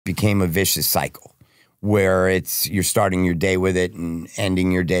became a vicious cycle where you're starting your day with it and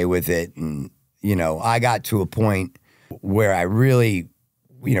ending your day with it. And, I got to a point where I really,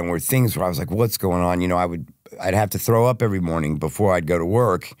 where things where I was like, what's going on? I'd have to throw up every morning before I'd go to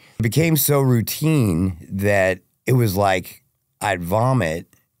work. It became so routine that it was like I'd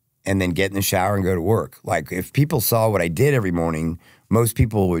vomit and then get in the shower and go to work. Like if people saw what I did every morning, most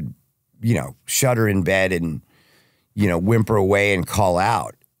people would, shudder in bed and, whimper away and call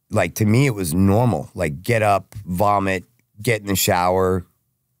out. Like to me, it was normal. Like get up, vomit, get in the shower,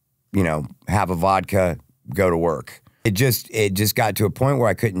 have a vodka, go to work. It just got to a point where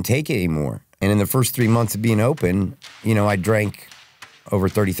I couldn't take it anymore. And in the first 3 months of being open, I drank over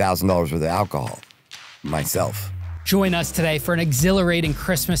 $30,000 worth of alcohol myself. Join us today for an exhilarating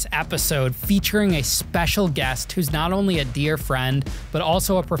Christmas episode featuring a special guest who's not only a dear friend, but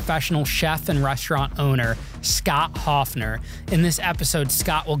also a professional chef and restaurant owner, Scot Hoffner. In this episode,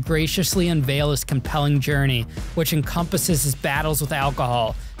 Scot will graciously unveil his compelling journey, which encompasses his battles with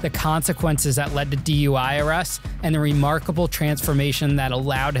alcohol, the consequences that led to DUI arrests, and the remarkable transformation that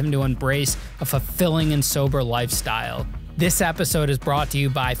allowed him to embrace a fulfilling and sober lifestyle. This episode is brought to you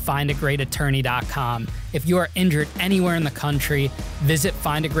by findagreatattorney.com. If you are injured anywhere in the country, visit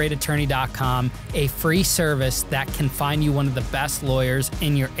findagreatattorney.com, a free service that can find you one of the best lawyers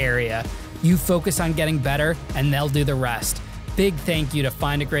in your area. You focus on getting better, and they'll do the rest. Big thank you to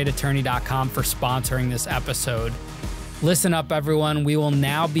findagreatattorney.com for sponsoring this episode. Listen up, everyone. We will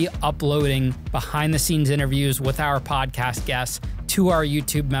now be uploading behind-the-scenes interviews with our podcast guests to our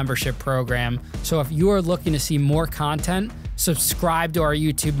YouTube membership program. So if you are looking to see more content, subscribe to our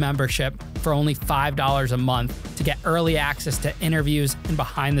YouTube membership for only $5 a month to get early access to interviews and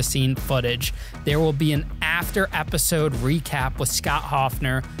behind-the-scene footage. There will be an after-episode recap with Scot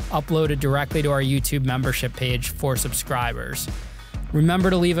Hoffner uploaded directly to our YouTube membership page for subscribers. Remember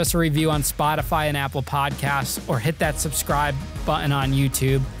to leave us a review on Spotify and Apple Podcasts, or hit that subscribe button on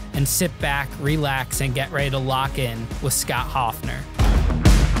YouTube, and sit back, relax, and get ready to lock in with Scot Hoffner.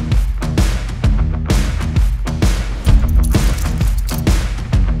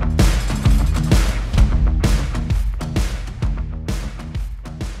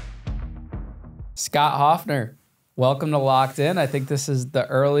 Scot Hoffner, welcome to Locked In. I think this is the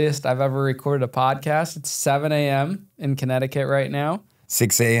earliest I've ever recorded a podcast. It's 7 a.m. in Connecticut right now.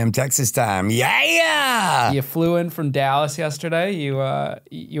 6 a.m. Texas time. Yeah! You flew in from Dallas yesterday. You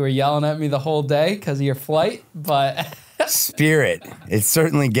were yelling at me the whole day because of your flight, but... Spirit. It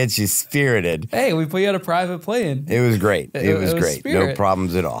certainly gets you spirited. Hey, we put you on a private plane. It was great. It was great. Spirit. No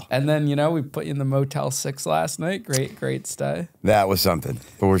problems at all. And then, we put you in the Motel 6 last night. Great stay. That was something,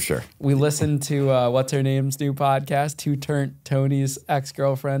 for sure. We listened to, what's her name's new podcast, Who Turned Tony's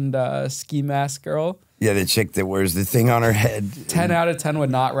ex-girlfriend, Ski Mask Girl. Yeah, the chick that wears the thing on her head. 10 out of 10 would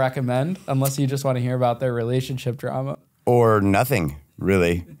not recommend, unless you just want to hear about their relationship drama. Or nothing,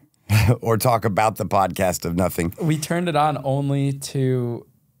 really. Or talk about the podcast of nothing. We turned it on only to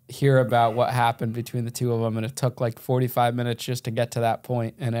hear about what happened between the two of them, and it took like 45 minutes just to get to that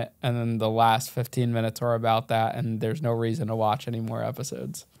point in it. And then the last 15 minutes were about that, and there's no reason to watch any more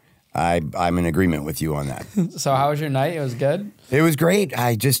episodes. I'm in agreement with you on that. So how was your night? It was good? It was great.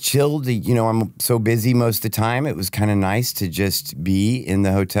 I just chilled. I'm so busy most of the time. It was kind of nice to just be in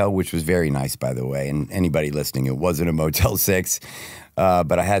the hotel, which was very nice, by the way. And anybody listening, it wasn't a Motel 6.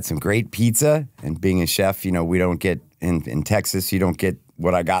 But I had some great pizza. And being a chef, we don't get, in Texas, you don't get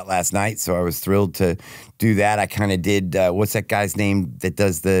what I got last night. So I was thrilled to do that. I kind of did, what's that guy's name that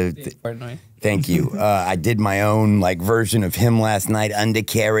does the Thank you. I did my own version of him last night,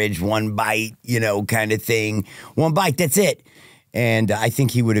 undercarriage, one bite, kind of thing. One bite, that's it. And I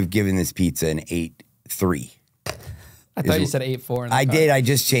think he would have given this pizza an 8.3. I thought you said 8.4. I did. I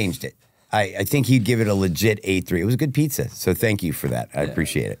just changed it. I think he'd give it a legit 8.3. It was a good pizza. So thank you for that. I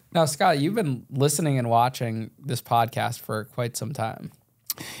appreciate it. Now, Scott, you've been listening and watching this podcast for quite some time.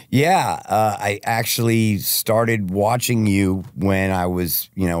 Yeah, I actually started watching you when I was,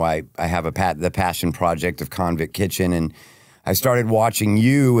 I have the passion project of Convict Kitchen, and I started watching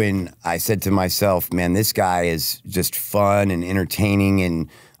you, and I said to myself, man, this guy is just fun and entertaining, and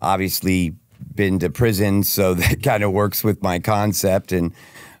obviously been to prison, so that kind of works with my concept. And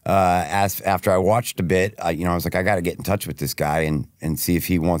after I watched a bit, I was like, I got to get in touch with this guy and see if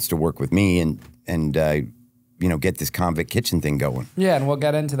he wants to work with me and get this Convict Kitchen thing going. Yeah, and we'll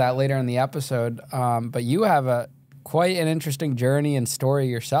get into that later in the episode. But you have quite an interesting journey and story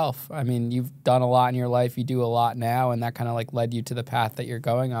yourself. I mean, you've done a lot in your life. You do a lot now, and that kind of led you to the path that you're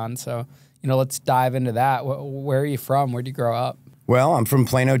going on. So, let's dive into that. Where are you from? Where did you grow up? Well, I'm from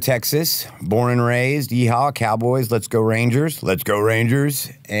Plano, Texas, born and raised. Yeehaw, Cowboys, let's go Rangers, let's go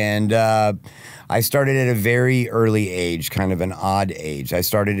Rangers. And I started at a very early age, kind of an odd age. I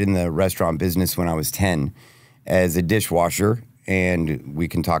started in the restaurant business when I was 10 as a dishwasher, and we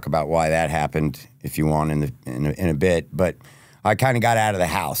can talk about why that happened if you want in a bit. But I kind of got out of the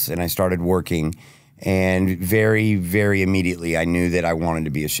house and I started working, and very, very immediately I knew that I wanted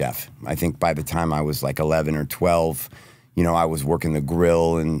to be a chef. I think by the time I was like 11 or 12, you know, I was working the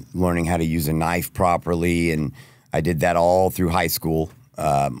grill and learning how to use a knife properly, and I did that all through high school.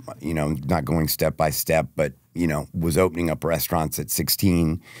 You know, not going step by step, but, you know, was opening up restaurants at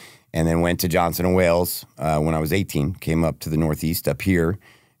 16, and then went to Johnson & Wales when I was 18, came up to the Northeast up here,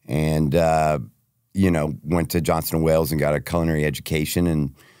 and, you know, went to Johnson & Wales and got a culinary education,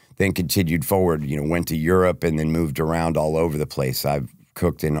 and then continued forward, you know, went to Europe and then moved around all over the place. I've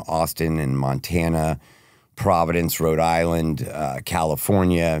cooked in Austin and Montana, Providence, Rhode Island,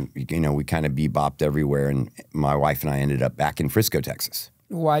 California. You know, we kind of bebopped everywhere, and my wife and I ended up back in Frisco, Texas.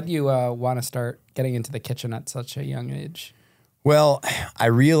 Why do you want to start getting into the kitchen at such a young age? Well, I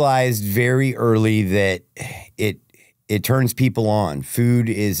realized very early that it turns people on. Food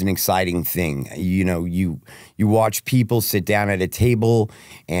is an exciting thing. You know, you watch people sit down at a table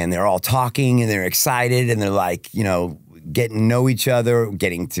and they're all talking and they're excited and they're like, you know, getting to know each other,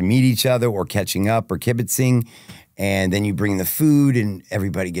 getting to meet each other, or catching up or kibitzing. And then you bring the food and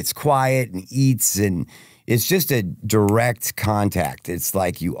everybody gets quiet and eats, and it's just a direct contact. It's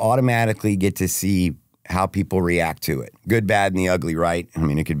like you automatically get to see how people react to it. Good, bad, and the ugly, right? I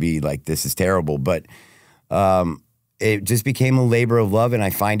mean, it could be like, this is terrible, but it just became a labor of love, and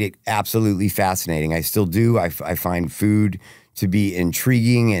I find it absolutely fascinating. I still do. I find food to be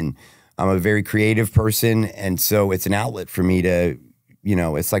intriguing, and I'm a very creative person, and so it's an outlet for me to, you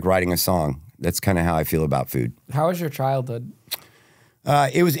know, it's like writing a song. That's kind of how I feel about food. How was your childhood?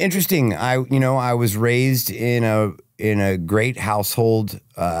 It was interesting. I was raised in a great household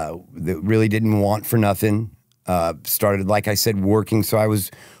that really didn't want for nothing. Started, like I said, working. So I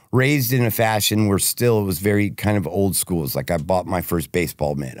was raised in a fashion where still it was very kind of old school. It's like I bought my first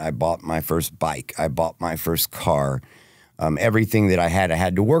baseball mitt. I bought my first bike. I bought my first car. Everything that I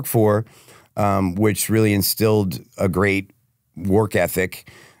had to work for, which really instilled a great work ethic.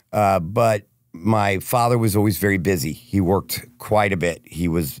 But my father was always very busy. He worked quite a bit. He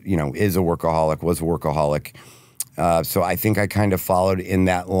was, you know, was a workaholic. So I think I kind of followed in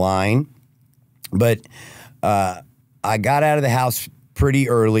that line. But I got out of the house pretty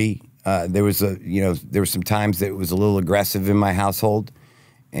early. There were some times that it was a little aggressive in my household.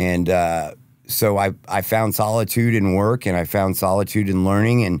 And so I found solitude in work, and I found solitude in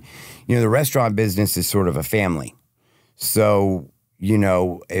learning. And, you know, the restaurant business is sort of a family. So, you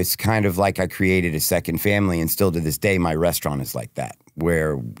know, it's kind of like I created a second family, and still to this day, my restaurant is like that,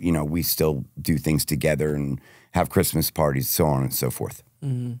 where, you know, we still do things together and have Christmas parties, so on and so forth.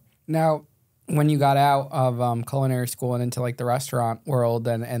 Mm-hmm. Now, when you got out of culinary school and into like the restaurant world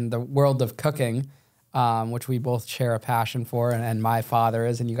and the world of cooking, which we both share a passion for, and my father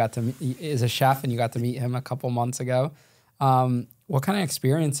is, and you got to is a chef, and you got to meet him a couple months ago. What kind of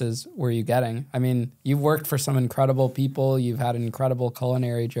experiences were you getting? I mean, you've worked for some incredible people. You've had an incredible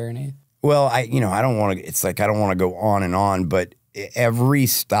culinary journey. Well, I don't want to. It's like I don't want to go on and on, but every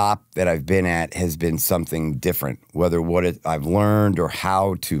stop that I've been at has been something different. Whether I've learned or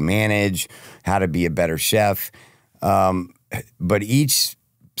how to manage, how to be a better chef, but each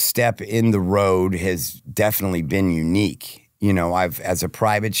step in the road has definitely been unique. You know, as a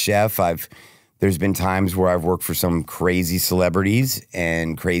private chef, there's been times where I've worked for some crazy celebrities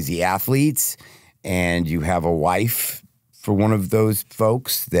and crazy athletes, and you have a wife for one of those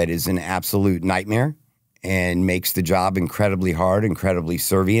folks that is an absolute nightmare and makes the job incredibly hard, incredibly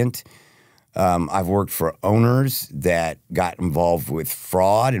servient. I've worked for owners that got involved with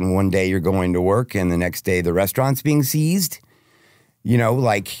fraud, and one day you're going to work and the next day the restaurant's being seized. You know,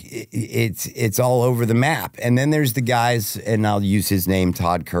 like it's all over the map. And then there's the guys, and I'll use his name,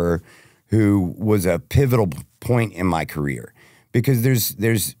 Todd Kerr, who was a pivotal point in my career, because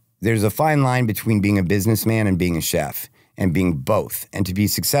there's a fine line between being a businessman and being a chef, and being both. And to be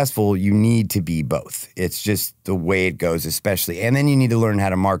successful, you need to be both. It's just the way it goes, especially. And then you need to learn how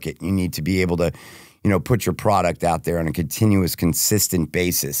to market. You need to be able to, you know, put your product out there on a continuous, consistent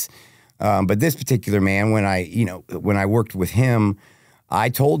basis. But this particular man, when I worked with him, I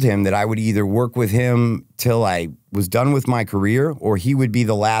told him that I would either work with him till I was done with my career, or he would be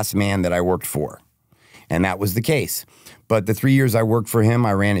the last man that I worked for. And that was the case. But the 3 years I worked for him,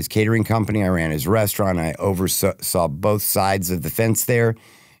 I ran his catering company, I ran his restaurant, I oversaw both sides of the fence there.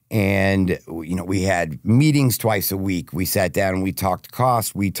 And, you know, we had meetings twice a week. We sat down and we talked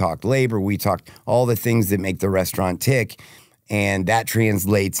cost, we talked labor, we talked all the things that make the restaurant tick. And that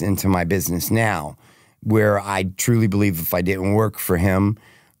translates into my business now, where I truly believe if I didn't work for him,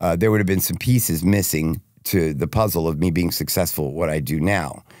 there would have been some pieces missing to the puzzle of me being successful at what I do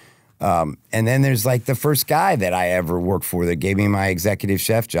now. And then there's like the first guy that I ever worked for that gave me my executive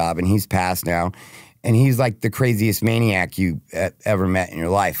chef job, and he's passed now. And he's like the craziest maniac you ever met in your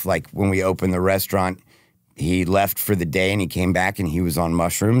life. Like when we opened the restaurant, he left for the day and he came back and he was on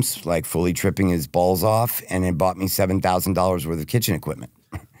mushrooms, like fully tripping his balls off, and then bought me $7,000 worth of kitchen equipment.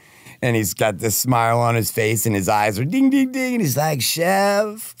 And he's got this smile on his face and his eyes are ding, ding, ding. And he's like,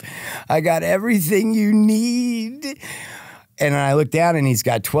 "Chef, I got everything you need." And I look down and he's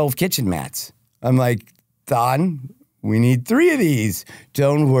got 12 kitchen mats. I'm like, "Don, we need 3 of these.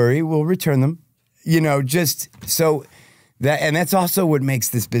 Don't worry, we'll return them." You know, just so that, and that's also what makes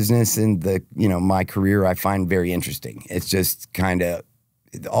this business and the, you know, my career, I find very interesting. It's just kind of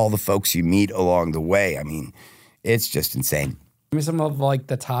all the folks you meet along the way. I mean, it's just insane. Give me some of like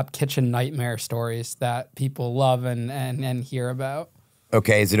the top kitchen nightmare stories that people love and hear about.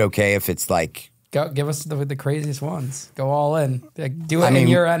 Okay, is it okay if it's like... Give us the craziest ones. Go all in. Like, do it in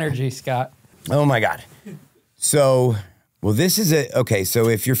your energy, Scott. Oh my God. So, well, this is okay, so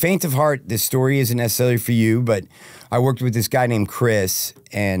if you're faint of heart, this story isn't necessarily for you, but I worked with this guy named Chris,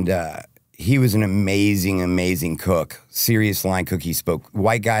 and he was an amazing, amazing cook. Serious line cook. He spoke,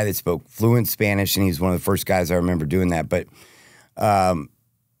 white guy that spoke fluent Spanish, and he's one of the first guys I remember doing that. But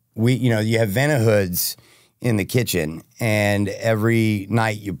you know, you have Venahoods in the kitchen, and every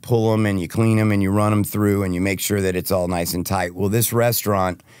night you pull them and you clean them and you run them through and you make sure that it's all nice and tight. Well, this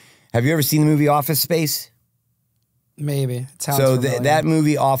restaurant, have you ever seen the movie Office Space? Maybe. It sounds so familiar. That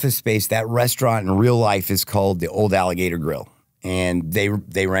movie Office Space, that restaurant in real life is called the Old Alligator Grill, and they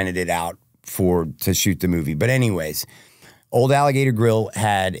rented it out to shoot the movie. But anyways, Old Alligator Grill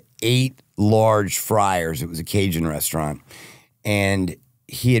had 8 large fryers. It was a Cajun restaurant, and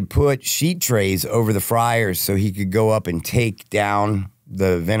he had put sheet trays over the fryers so he could go up and take down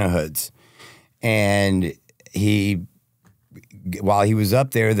the Venahoods. And while he was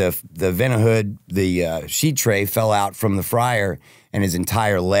up there, the Venahood, the sheet tray fell out from the fryer, and his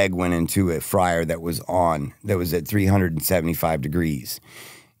entire leg went into a fryer that was at 375 degrees.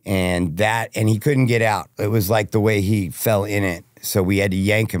 And he couldn't get out. It was like the way he fell in it. So we had to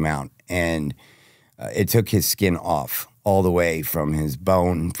yank him out, and it took his skin off all the way from his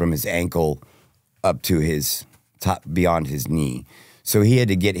bone, from his ankle up to his top, beyond his knee. So he had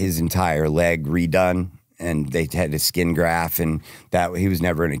to get his entire leg redone, and they had a skin graft, and that he was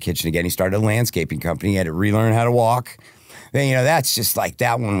never in a kitchen again. He started a landscaping company. He had to relearn how to walk. Then, you know, that's just like,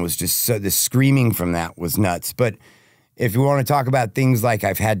 that one was just so, the screaming from that was nuts. But if you want to talk about things like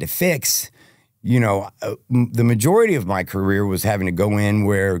I've had to fix, you know, the majority of my career was having to go in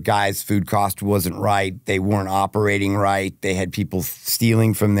where guys' food cost wasn't right. They weren't operating right. They had people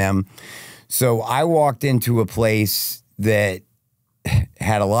stealing from them. So I walked into a place that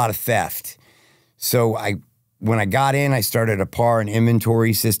had a lot of theft. So when I got in, I started a PAR and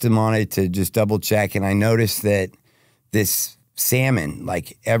inventory system on it to just double check. And I noticed that this salmon,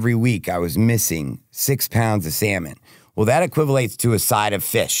 like every week I was missing 6 pounds of salmon. Well, that equivalates to a side of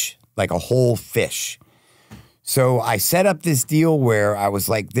fish, like a whole fish. So I set up this deal where I was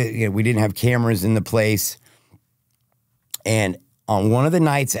like, you know, we didn't have cameras in the place. And on one of the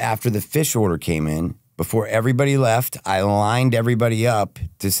nights after the fish order came in, before everybody left, I lined everybody up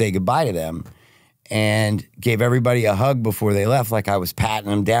to say goodbye to them and gave everybody a hug before they left, like I was patting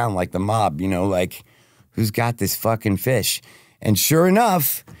them down like the mob, you know, like, who's got this fucking fish? And sure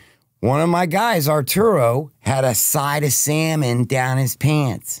enough, one of my guys, Arturo, had a side of salmon down his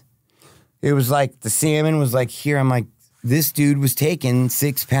pants. It was like the salmon was like here. I'm like, this dude was taking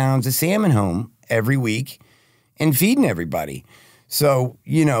 6 pounds of salmon home every week and feeding everybody. So,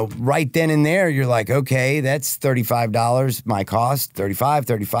 you know, right then and there, you're like, okay, that's $35. My cost,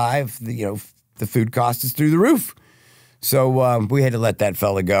 $35. You know, the food cost is through the roof. So we had to let that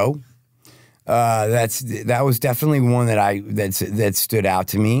fella go. That was definitely one that stood out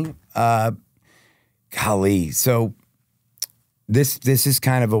to me. Golly, so this is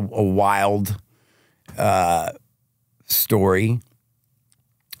kind of a wild story,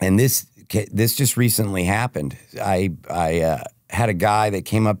 and this just recently happened. I had a guy that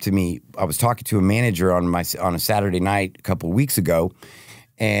came up to me. I was talking to a manager on a Saturday night a couple of weeks ago,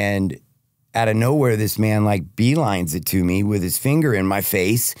 and out of nowhere, this man like beelines it to me with his finger in my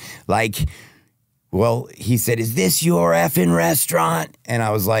face, like, well, he said, "Is this your effing restaurant?" And I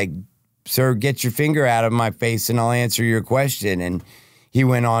was like, "Sir, get your finger out of my face and I'll answer your question." And he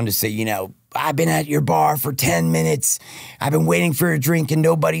went on to say, you know, I've been at your bar for 10 minutes. I've been waiting for a drink and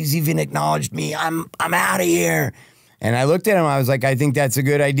nobody's even acknowledged me. I'm out of here. And I looked at him. I was like, I think that's a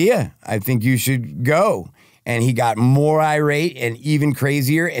good idea. I think you should go. And he got more irate and even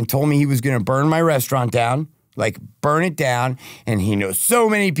crazier and told me he was going to burn my restaurant down, like burn it down. And he knows so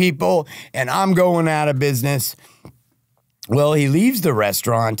many people and I'm going out of business. Well, he leaves the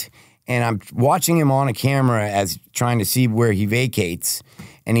restaurant and I'm watching him on a camera as trying to see where he vacates.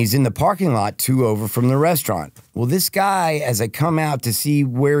 And he's in the parking lot 2 over from the restaurant. Well, this guy, as I come out to see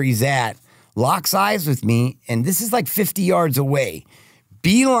where he's at, locks eyes with me, and this is like 50 yards away,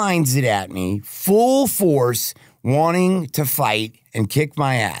 beelines it at me, full force, wanting to fight and kick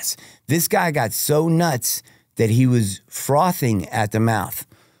my ass. This guy got so nuts that he was frothing at the mouth.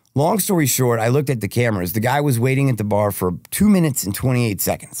 Long story short, I looked at the cameras. The guy was waiting at the bar for 2 minutes and 28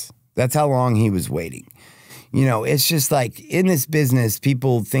 seconds. That's how long he was waiting. You know, it's just like in this business,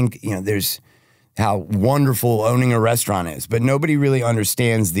 people think, you know, there's how wonderful owning a restaurant is, but nobody really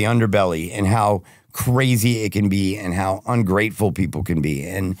understands the underbelly and how crazy it can be and how ungrateful people can be.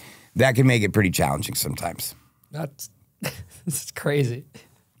 And that can make it pretty challenging sometimes. That's crazy.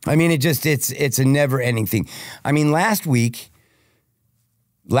 I mean, it's a never ending thing. I mean, last week,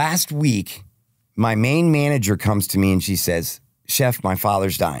 my main manager comes to me and she says, Chef, my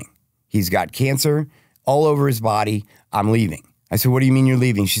father's dying. He's got cancer all over his body. I'm leaving. I said, what do you mean you're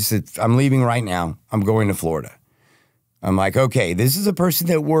leaving? She said, I'm leaving right now. I'm going to Florida. I'm like, okay, this is a person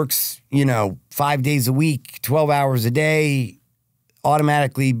that works, you know, 5 days a week, 12 hours a day,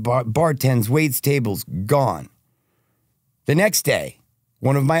 automatically bartends, waits tables, gone. The next day,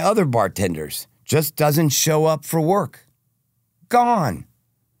 one of my other bartenders just doesn't show up for work. Gone.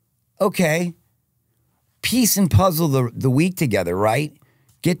 Okay. Piece and puzzle the week together, right?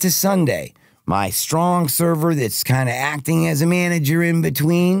 Get to Sunday. My strong server that's kind of acting as a manager in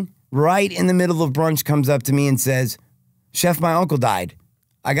between, right in the middle of brunch, comes up to me and says, Chef, my uncle died.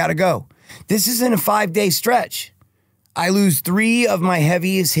 I got to go. This isn't a 5-day stretch. I lose 3 of my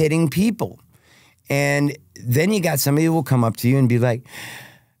heaviest hitting people. And then you got somebody who will come up to you and be like,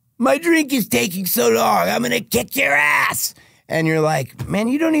 my drink is taking so long. I'm going to kick your ass. And you're like, man,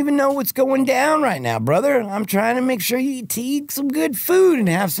 you don't even know what's going down right now, brother. I'm trying to make sure you eat some good food and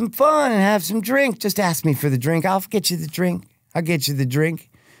have some fun and have some drink. Just ask me for the drink. I'll get you the drink. I'll get you the drink.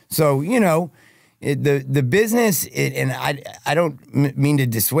 So, you know, the business, and I don't mean to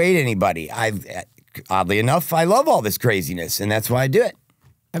dissuade anybody. Oddly enough, I love all this craziness, and that's why I do it.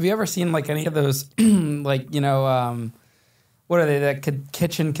 Have you ever seen like any of those, like, you know, what are they, that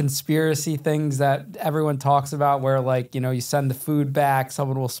kitchen conspiracy things that everyone talks about where, like, you know, you send the food back,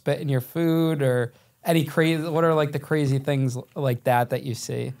 someone will spit in your food, or any crazy, what are like the crazy things like that you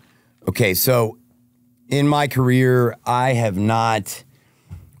see? Okay, so in my career, I have not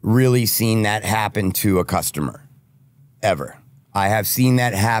really seen that happen to a customer, ever. I have seen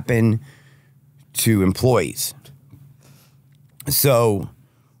that happen to employees. So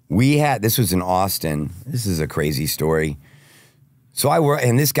this was in Austin. This is a crazy story. So I work,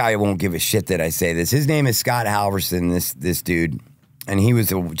 and this guy won't give a shit that I say this. His name is Scot Hoffner, this dude, and he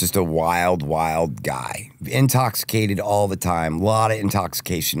was just a wild, wild guy. Intoxicated all the time, a lot of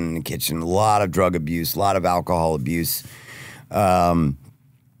intoxication in the kitchen, a lot of drug abuse, a lot of alcohol abuse.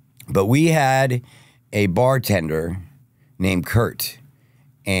 But we had a bartender named Kurt,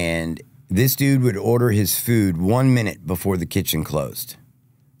 and this dude would order his food 1 minute before the kitchen closed.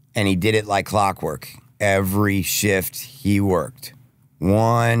 And he did it like clockwork. Every shift he worked.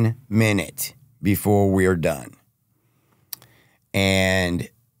 1 minute before we were done. And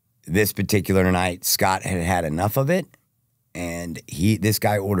this particular night, Scott had had enough of it. And this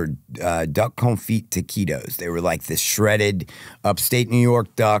guy ordered duck confit taquitos. They were like this shredded upstate New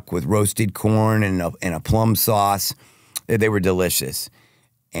York duck with roasted corn and a plum sauce. They were delicious.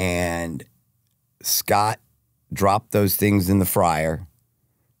 And Scott dropped those things in the fryer,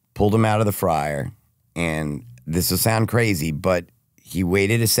 pulled them out of the fryer, and this will sound crazy, but he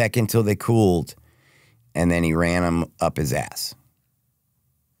waited a second till they cooled, and then he ran them up his ass.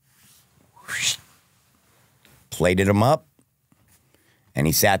 Plated them up, and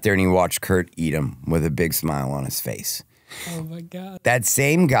he sat there and he watched Kurt eat them with a big smile on his face. Oh, my God. That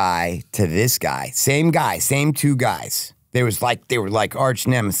same guy to this guy, same 2 guys. They were like arch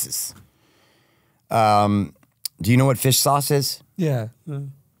nemesis. Do you know what fish sauce is? Yeah.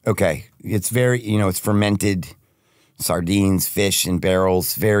 Okay. It's very, it's fermented sardines, fish in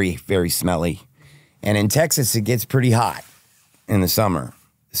barrels, very, very smelly. And in Texas, it gets pretty hot in the summer.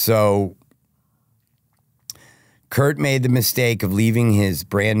 So Kurt made the mistake of leaving his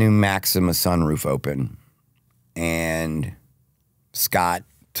brand new Maxima sunroof open. And Scott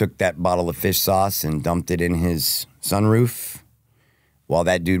took that bottle of fish sauce and dumped it in his sunroof while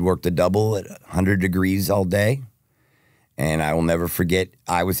that dude worked a double at 100 degrees all day. And I will never forget,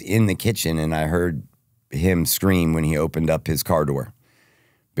 I was in the kitchen and I heard him scream when he opened up his car door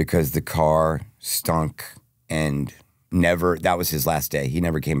because the car stunk and that was his last day. He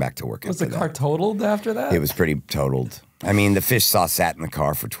never came back to work. Was the car totaled after that? It was pretty totaled. I mean, the fish sauce sat in the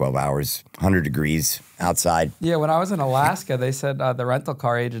car for 12 hours, 100 degrees outside. Yeah, when I was in Alaska, they said the rental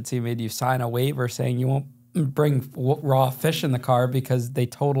car agency made you sign a waiver saying you won't bring raw fish in the car because they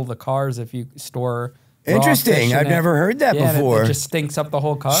total the cars if you store raw Interesting. fish in I've it. never heard that before. It just stinks up the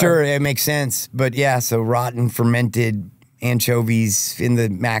whole car. Sure, it makes sense. But yeah, so rotten, fermented anchovies in the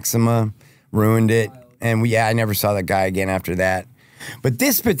Maxima ruined it. And I never saw that guy again after that. But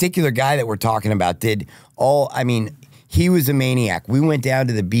this particular guy that we're talking about he was a maniac. We went down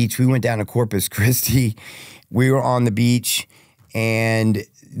to the beach. We went down to Corpus Christi. We were on the beach, and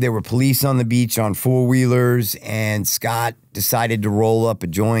there were police on the beach on four-wheelers, and Scott decided to roll up a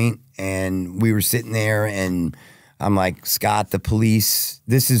joint, and we were sitting there, and I'm like, Scott, the police,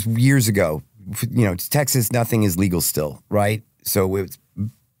 this is years ago. You know, Texas, nothing is legal still, right? So it was,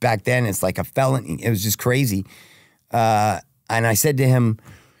 back then, it's like a felony. It was just crazy. And I said to him,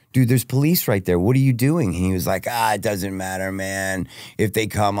 dude, there's police right there. What are you doing? And he was like, it doesn't matter, man. If they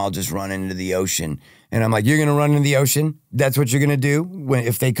come, I'll just run into the ocean. And I'm like, you're going to run into the ocean? That's what you're going to do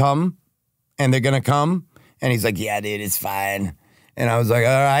if they come? And they're going to come? And he's like, yeah, dude, it's fine. And I was like,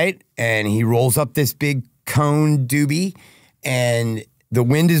 all right. And he rolls up this big cone doobie, and the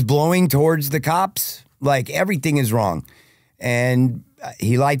wind is blowing towards the cops. Like, everything is wrong. And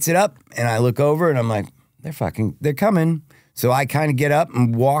he lights it up, and I look over, and I'm like, they're coming. So I kind of get up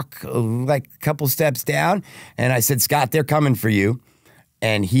and walk like a couple steps down, and I said, Scott, they're coming for you.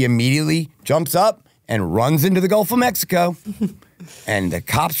 And he immediately jumps up and runs into the Gulf of Mexico. And the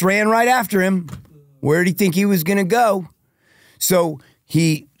cops ran right after him. Where did he think he was going to go? So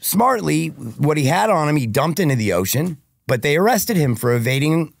he smartly, what he had on him, he dumped into the ocean, but they arrested him for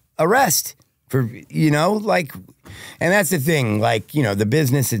evading arrest. And that's the thing, the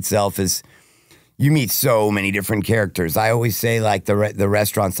business itself is, you meet so many different characters. I always say, the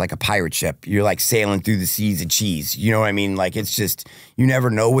restaurant's like a pirate ship. You're like sailing through the seas of cheese. You know what I mean? Like, it's just, you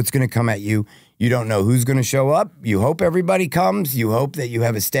never know what's going to come at you. You don't know who's going to show up. You hope everybody comes. You hope that you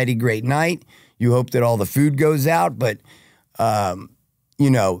have a steady, great night. You hope that all the food goes out. But, it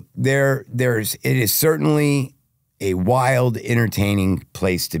is certainly a wild, entertaining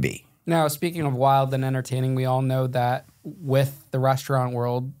place to be. Now, speaking of wild and entertaining, we all know that with the restaurant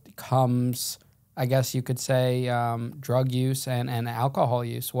world comes, I guess you could say, drug use and alcohol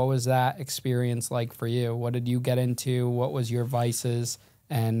use. What was that experience like for you? What did you get into? What was your vices?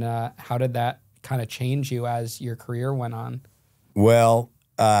 And how did that kind of change you as your career went on? Well,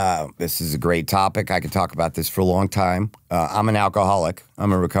 this is a great topic. I could talk about this for a long time. I'm an alcoholic.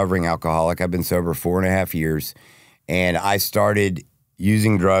 I'm a recovering alcoholic. I've been sober 4.5 years. And I started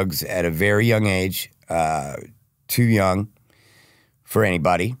using drugs at a very young age, too young for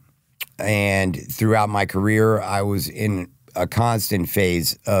anybody. And throughout my career, I was in a constant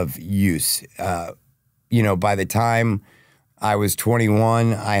phase of use. By the time I was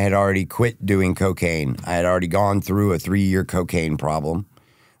 21, I had already quit doing cocaine. I had already gone through a 3-year cocaine problem,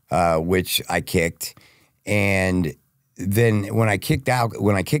 which I kicked. And then when I kicked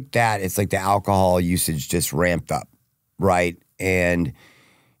that, it's like the alcohol usage just ramped up, right? And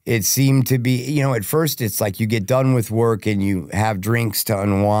it seemed to be, at first it's like you get done with work and you have drinks to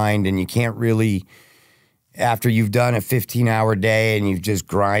unwind, and you can't really, after you've done a 15-hour day and you've just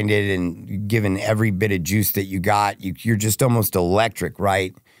grinded and given every bit of juice that you got, you're just almost electric,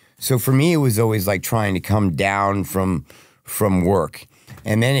 right? So for me, it was always like trying to come down from work.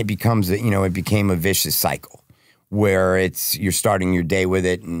 And then it became a vicious cycle where you're starting your day with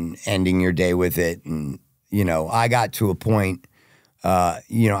it and ending your day with it. And, I got to a point,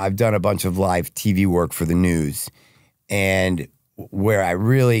 I've done a bunch of live TV work for the news, and where I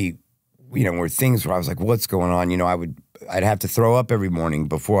really, were things where I was like, what's going on? I'd have to throw up every morning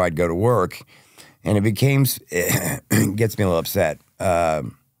before I'd go to work. And it gets me a little upset.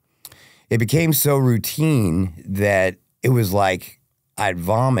 It became so routine that it was like I'd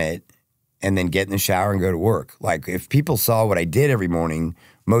vomit and then get in the shower and go to work. Like, if people saw what I did every morning,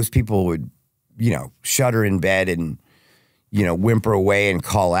 most people would, shudder in bed and, whimper away and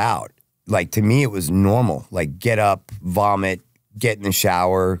call out. Like, to me, it was normal. Like, get up, vomit, get in the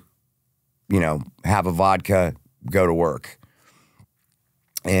shower, have a vodka, go to work.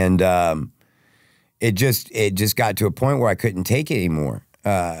 And it just got to a point where I couldn't take it anymore.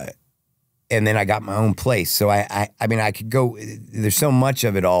 and then I got my own place. So I mean, I could go, there's so much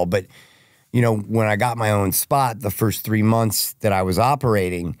of it all, but you know, when I got my own spot, the first 3 months that I was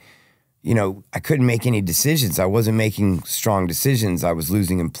operating, you know, I couldn't make any decisions. I wasn't making strong decisions. I was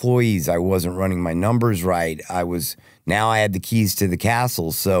losing employees. I wasn't running my numbers right. Now I had the keys to the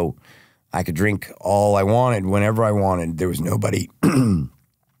castle, so I could drink all I wanted whenever I wanted. There was nobody,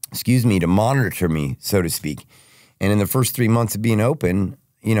 excuse me, to monitor me, so to speak. And in the first 3 months of being open,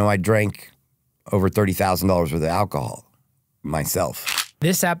 you know, I drank over $30,000 worth of alcohol myself.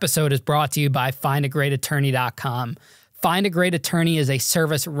 This episode is brought to you by findagreatattorney.com. Find a Great Attorney is a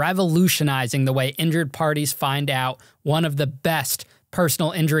service revolutionizing the way injured parties find out one of the best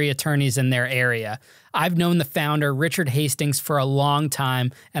personal injury attorneys in their area. I've known the founder, Richard Hastings, for a long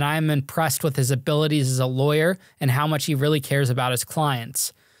time, and I am impressed with his abilities as a lawyer and how much he really cares about his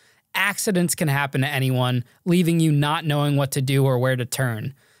clients. Accidents can happen to anyone, leaving you not knowing what to do or where to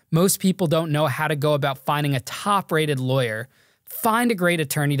turn. Most people don't know how to go about finding a top-rated lawyer.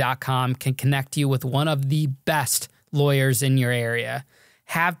 Findagreatattorney.com can connect you with one of the best lawyers in your area.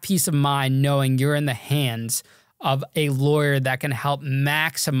 Have peace of mind knowing you're in the hands of a lawyer that can help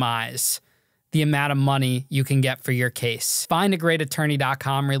maximize the amount of money you can get for your case.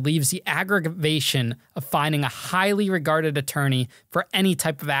 Findagreatattorney.com relieves the aggravation of finding a highly regarded attorney for any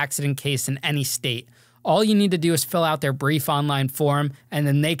type of accident case in any state. All you need to do is fill out their brief online form, and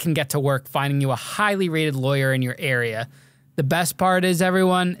then they can get to work finding you a highly rated lawyer in your area. The best part is,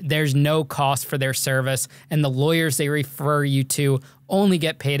 everyone, there's no cost for their service, and the lawyers they refer you to only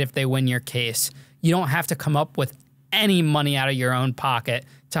get paid if they win your case. You don't have to come up with any money out of your own pocket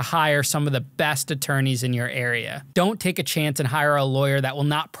to hire some of the best attorneys in your area. Don't take a chance and hire a lawyer that will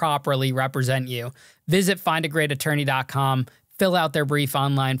not properly represent you. Visit findagreatattorney.com, fill out their brief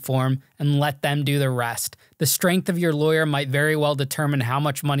online form, and let them do the rest. The strength of your lawyer might very well determine how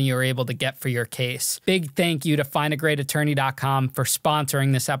much money you're able to get for your case. Big thank you to findagreatattorney.com for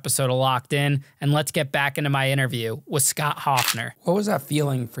sponsoring this episode of Locked In, and let's get back into my interview with Scot Hoffner. What was that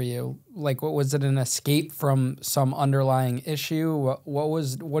feeling for you? Like, what was it, an escape from some underlying issue?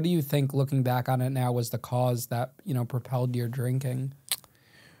 What do you think, looking back on it now, was the cause that, you know, propelled your drinking?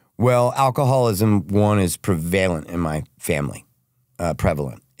 Well, alcoholism, one, is prevalent in my family.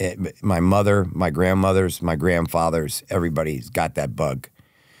 Prevalent. My mother, my grandmothers, my grandfathers, everybody's got that bug.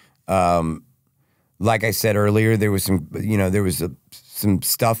 Like I said earlier, there was some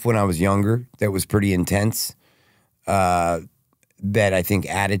stuff when I was younger that was pretty intense that I think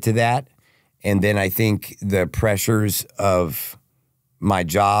added to that. And then I think the pressures of my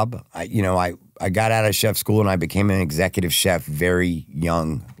job, I got out of chef school and I became an executive chef very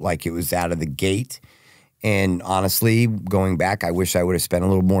young, like it was out of the gate. And honestly, going back, I wish I would have spent a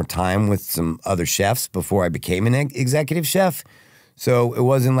little more time with some other chefs before I became an executive chef. So it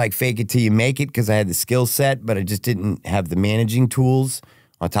wasn't like fake it till you make it, because I had the skill set, but I just didn't have the managing tools,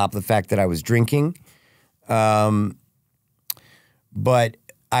 on top of the fact that I was drinking. But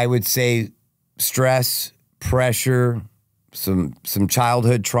I would say stress, pressure, some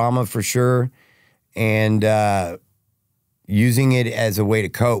childhood trauma for sure, and using it as a way to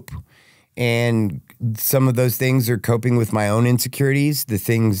cope. And some of those things are coping with my own insecurities, the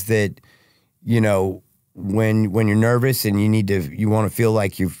things that, you know, when you're nervous and you want to feel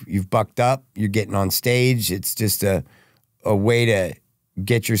like you've bucked up, you're getting on stage. It's just a way to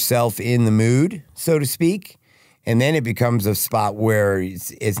get yourself in the mood, so to speak. And then it becomes a spot where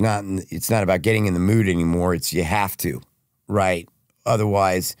it's not about getting in the mood anymore. It's you have to, right?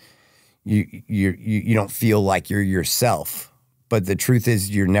 Otherwise, you don't feel like you're yourself. But the truth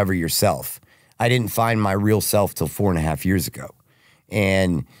is, you're never yourself. I didn't find my real self till 4.5 years ago,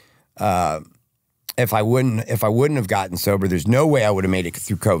 and if I wouldn't have gotten sober, there's no way I would have made it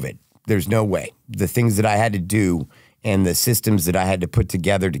through COVID. There's no way. The things that I had to do and the systems that I had to put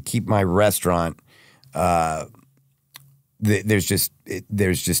together to keep my restaurant, there's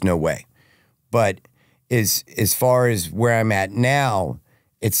just no way. But as far as where I'm at now,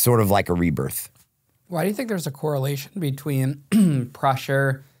 it's sort of like a rebirth. Why do you think there's a correlation between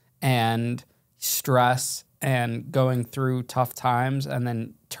pressure and stress and going through tough times and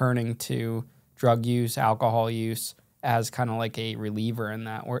then turning to drug use, alcohol use as kind of like a reliever in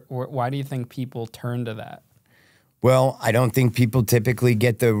that? Why do you think people turn to that? Well, I don't think people typically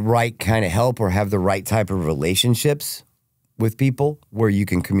get the right kind of help or have the right type of relationships with people where you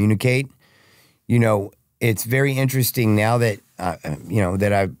can communicate. You know, it's very interesting now that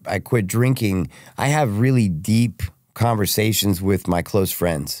I quit drinking. I have really deep conversations with my close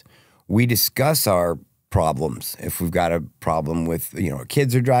friends. We discuss our problems. If we've got a problem with, our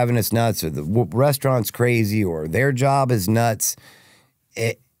kids are driving us nuts, or the restaurant's crazy, or their job is nuts,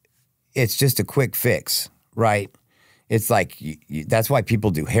 it's just a quick fix, right? It's like, that's why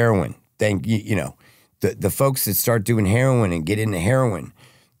people do heroin. The folks that start doing heroin and get into heroin,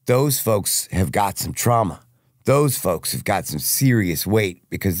 those folks have got some trauma. Those folks have got some serious weight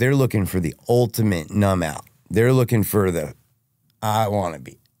because they're looking for the ultimate numb out. They're looking for I want to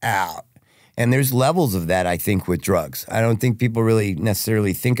be out. And there's levels of that, I think, with drugs. I don't think people really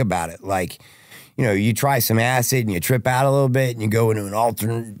necessarily think about it. Like, you try some acid and you trip out a little bit and you go into an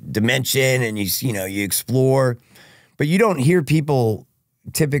alternate dimension and you explore. But you don't hear people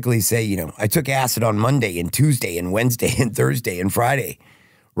typically say, I took acid on Monday and Tuesday and Wednesday and Thursday and Friday,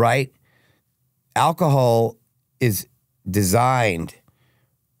 right? Alcohol is designed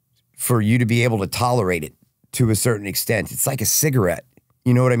for you to be able to tolerate it to a certain extent. It's like a cigarette.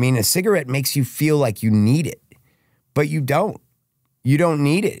 You know what I mean? A cigarette makes you feel like you need it, but you don't. You don't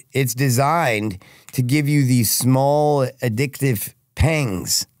need it. It's designed to give you these small addictive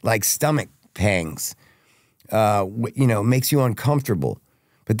pangs, like stomach pangs. Makes you uncomfortable.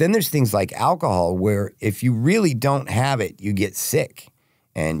 But then there's things like alcohol where if you really don't have it, you get sick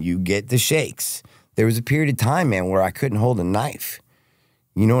and you get the shakes. There was a period of time, man, where I couldn't hold a knife.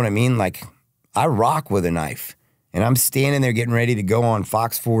 You know what I mean? Like, I rock with a knife. And I'm standing there getting ready to go on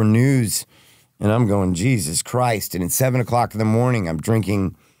Fox 4 News. And I'm going, Jesus Christ. And at 7 o'clock in the morning, I'm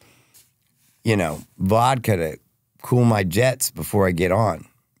drinking, vodka to cool my jets before I get on.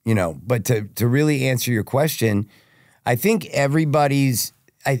 But to really answer your question, I think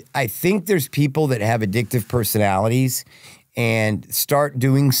I think there's people that have addictive personalities and start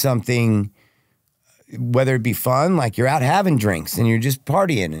doing something, whether it be fun, like you're out having drinks and you're just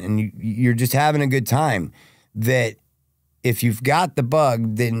partying and you're just having a good time, that if you've got the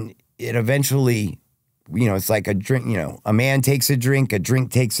bug, then it eventually, it's like a drink, a man takes a drink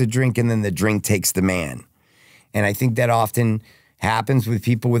takes a drink, and then the drink takes the man. And I think that often happens with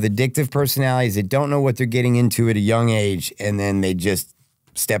people with addictive personalities that don't know what they're getting into at a young age, and then they just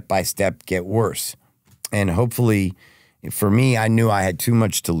step by step get worse. And hopefully, for me, I knew I had too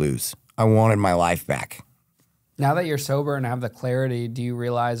much to lose. I wanted my life back. Now that you're sober and have the clarity, do you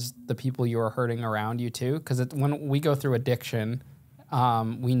realize the people you are hurting around you too? Because when we go through addiction,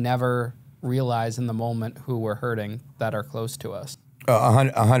 we never realize in the moment who we're hurting that are close to us.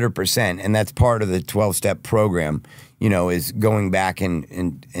 100%. And that's part of the 12-step program, is going back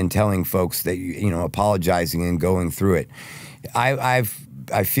and telling folks that, apologizing and going through it. I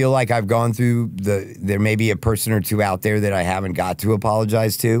feel like I've gone through there may be a person or two out there that I haven't got to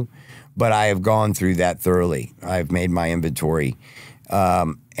apologize to, but I have gone through that thoroughly. I've made my inventory.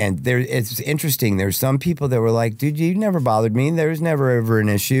 And it's interesting. There's some people that were like, dude, you never bothered me. There was never ever an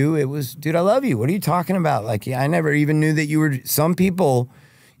issue. It was, dude, I love you. What are you talking about? Like, I never even knew that you were, some people,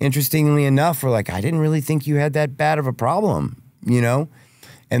 interestingly enough, were like, I didn't really think you had that bad of a problem, And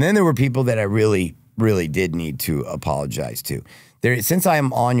then there were people that I really, really did need to apologize to. Since I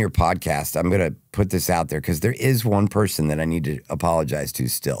am on your podcast, I'm going to put this out there because there is one person that I need to apologize to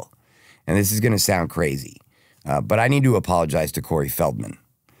still. And this is going to sound crazy, but I need to apologize to Corey Feldman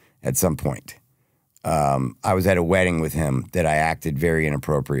at some point. I was at a wedding with him that I acted very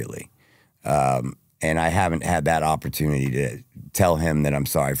inappropriately. And I haven't had that opportunity to tell him that I'm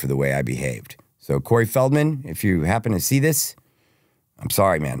sorry for the way I behaved. So Corey Feldman, if you happen to see this, I'm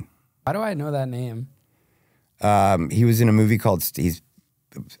sorry, man. Why do I know that name? He was in a movie called,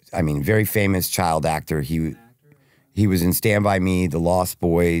 very famous child actor. He was in Stand By Me, The Lost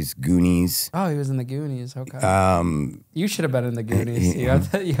Boys, Goonies. Oh, he was in the Goonies. Okay. You should have been in the Goonies. You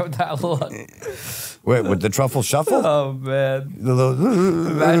have that look. Wait, with the truffle shuffle? Oh, man.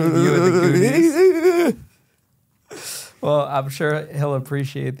 Imagine you in the Goonies. Well, I'm sure he'll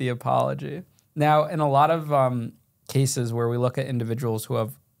appreciate the apology. Now, in a lot of cases where we look at individuals who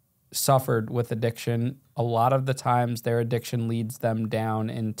have suffered with addiction, a lot of the times their addiction leads them down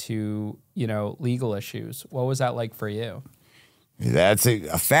into, legal issues. What was that like for you? That's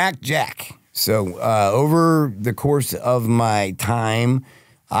a fact, Jack. So over the course of my time,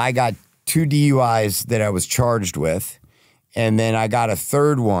 I got 2 DUIs that I was charged with, and then I got a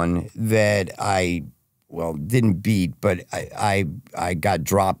third one that I didn't beat, but I got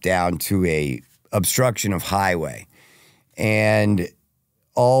dropped down to a obstruction of highway. And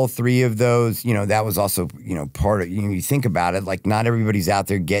all 3 of those, that was also, part of, you think about it, like not everybody's out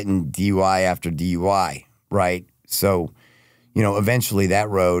there getting DUI after DUI, right? So, eventually that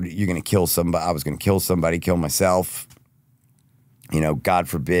road, you're going to kill somebody. I was going to kill somebody, kill myself, God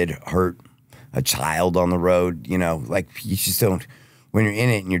forbid, hurt a child on the road, like you just don't, when you're in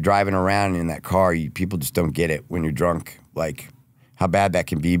it and you're driving around in that car, people just don't get it when you're drunk, like how bad that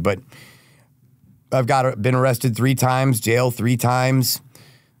can be. But I've been arrested 3 times, jail 3 times.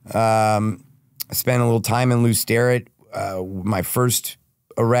 I spent a little time in Lew Sterrett. My first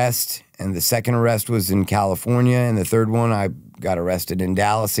arrest and the second arrest was in California, and the third one I got arrested in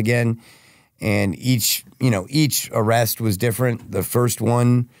Dallas again. And each arrest was different. The first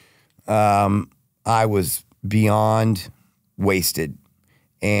one, I was beyond wasted,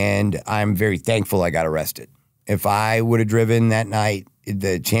 and I'm very thankful I got arrested. If I would have driven that night,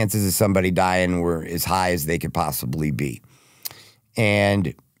 the chances of somebody dying were as high as they could possibly be.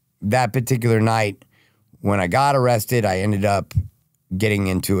 And that particular night, when I got arrested, I ended up getting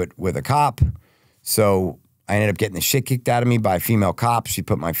into it with a cop. So I ended up getting the shit kicked out of me by a female cop. She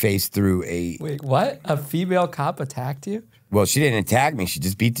put my face through a... Wait, what? A female cop attacked you? Well, she didn't attack me. She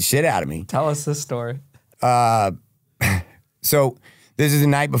just beat the shit out of me. Tell us this story. So this is the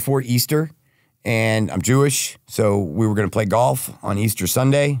night before Easter, and I'm Jewish, so we were going to play golf on Easter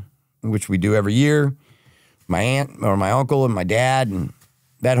Sunday, which we do every year. My aunt or my uncle and my dad and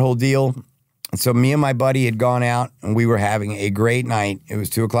that whole deal. And so me and my buddy had gone out, and we were having a great night. It was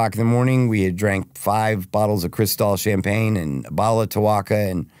 2 o'clock in the morning. We had drank 5 bottles of Cristal champagne and a bottle of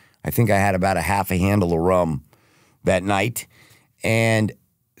Tawaka, and I think I had about a half a handle of rum that night. And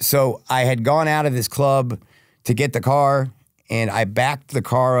so I had gone out of this club to get the car, and I backed the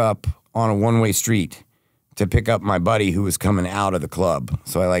car up on a one-way street to pick up my buddy who was coming out of the club.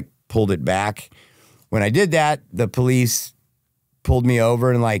 So I pulled it back. When I did that, the police pulled me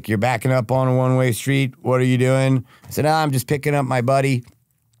over and you're backing up on a one-way street. What are you doing? I said, I'm just picking up my buddy.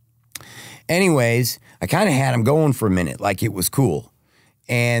 Anyways, I kind of had him going for a minute, it was cool.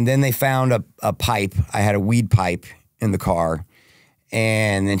 And then they found a pipe. I had a weed pipe in the car.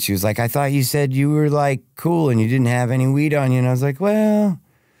 And then she was like, I thought you said you were cool and you didn't have any weed on you. And I was like, well,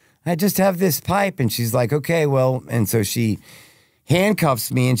 I just have this pipe. And she's like, okay, well. And so she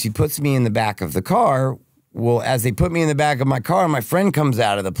handcuffs me and she puts me in the back of the car. Well, as they put me in the back of my car, my friend comes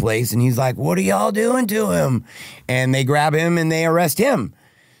out of the place and he's like, what are y'all doing to him? And they grab him and they arrest him.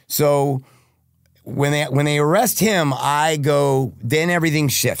 So when they arrest him, then everything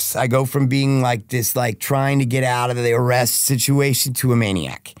shifts. I go from being this, trying to get out of the arrest situation to a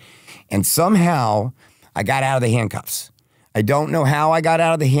maniac. And somehow I got out of the handcuffs. I don't know how I got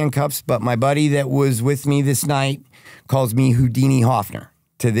out of the handcuffs, but my buddy that was with me this night calls me Houdini Hoffner.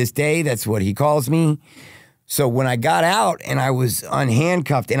 To this day, that's what he calls me. So when I got out and I was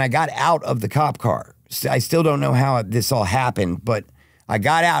unhandcuffed and I got out of the cop car, I still don't know how this all happened, but I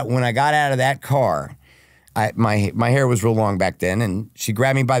got out. When I got out of that car, my hair was real long back then, and she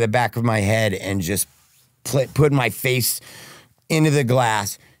grabbed me by the back of my head and just put my face into the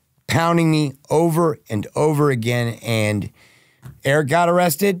glass, pounding me over and over again. And Eric got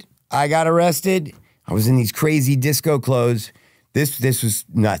arrested. I got arrested. I was in these crazy disco clothes. This was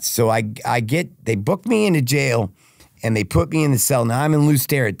nuts. So they booked me into jail and they put me in the cell. Now I'm in Lew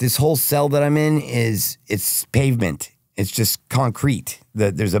Sterrett. This whole cell that I'm in it's pavement. It's just concrete.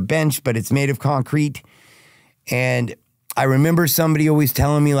 There's a bench, but it's made of concrete. And I remember somebody always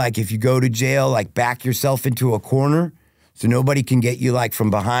telling me, if you go to jail, back yourself into a corner so nobody can get you, from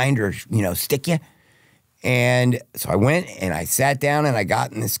behind or, stick you. And so I went and I sat down and I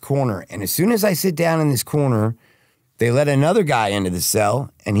got in this corner. And as soon as I sit down in this corner, they let another guy into the cell,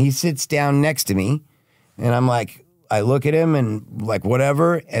 and he sits down next to me. And I look at him and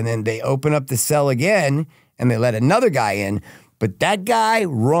whatever. And then they open up the cell again, and they let another guy in. But that guy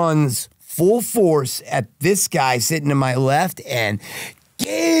runs full force at this guy sitting to my left and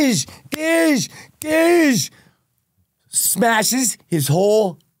gish, smashes his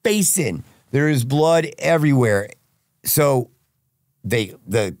whole face in. There is blood everywhere. So the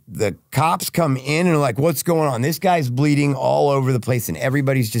cops come in and are like, what's going on? This guy's bleeding all over the place, and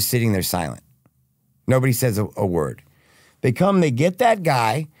everybody's just sitting there silent. Nobody says a word. They come, they get that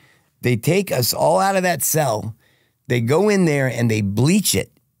guy, they take us all out of that cell, they go in there and they bleach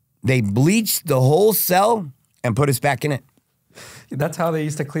it. They bleach the whole cell and put us back in it. That's how they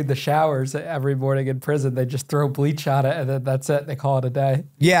used to clean the showers every morning in prison. They just throw bleach on it, and then that's it. They call it a day.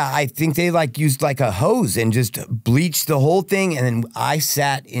 Yeah, I think they used a hose and just bleached the whole thing. And then I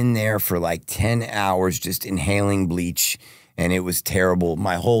sat in there for 10 hours just inhaling bleach, and it was terrible.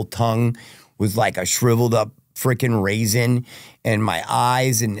 My whole tongue was like a shriveled up freaking raisin, and my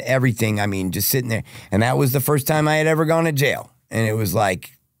eyes and everything. I mean, just sitting there. And that was the first time I had ever gone to jail. And it was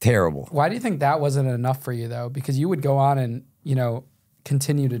terrible. Why do you think that wasn't enough for you, though? Because you would go on and,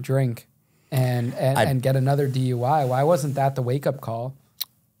 continue to drink and get another DUI. Why wasn't that the wake-up call?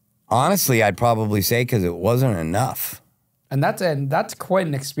 Honestly, I'd probably say because it wasn't enough. And that's quite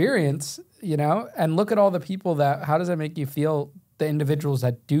an experience, And look at all the people how does that make you feel, the individuals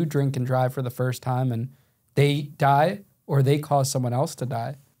that do drink and drive for the first time and they die or they cause someone else to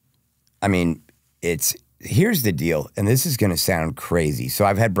die? I mean, here's the deal, and this is going to sound crazy. So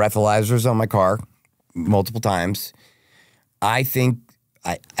I've had breathalyzers on my car multiple times. I think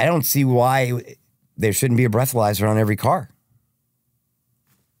I don't see why there shouldn't be a breathalyzer on every car.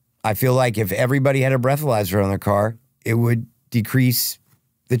 I feel like if everybody had a breathalyzer on their car, it would decrease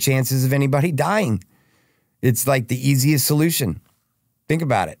the chances of anybody dying. It's like the easiest solution. Think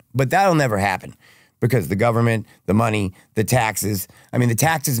about it. But that'll never happen because the government, the money, the taxes. I mean, the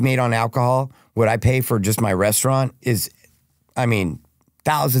taxes made on alcohol, what I pay for just my restaurant is, I mean,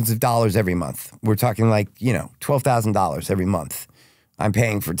 thousands of dollars every month. We're talking like, you know, $12,000 every month. I'm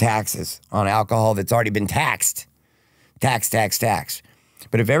paying for taxes on alcohol that's already been taxed. Tax.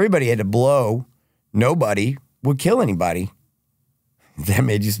 But if everybody had to blow, nobody would kill anybody. That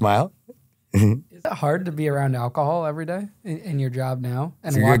made you smile? Is it hard to be around alcohol every day in your job now?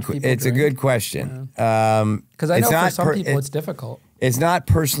 And it's a good question. Because I know for some people it's difficult. It's not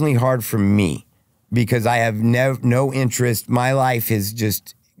personally hard for me because I have no interest. My life is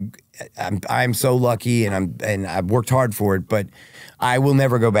just, I'm so lucky and I've worked hard for it, but I will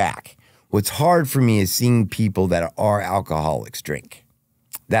never go back. What's hard for me is seeing people that are alcoholics drink.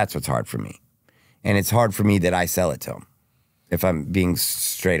 That's what's hard for me. And it's hard for me that I sell it to them, if I'm being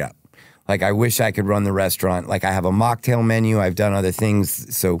straight up. Like, I wish I could run the restaurant. Like, I have a mocktail menu. I've done other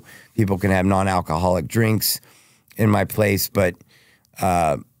things so people can have non-alcoholic drinks in my place. But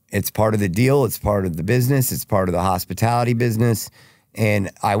it's part of the deal. It's part of the business. It's part of the hospitality business.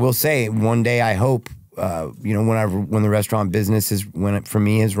 And I will say, one day I hope, you know, when the restaurant business for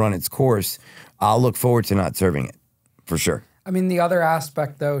me has run its course, I'll look forward to not serving it, for sure. I mean, the other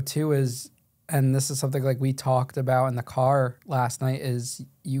aspect, though, too, is, and this is something like we talked about in the car last night, is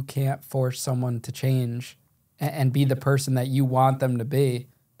you can't force someone to change and be the person that you want them to be.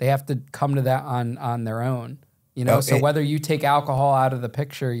 They have to come to that on their own. You know, so whether you take alcohol out of the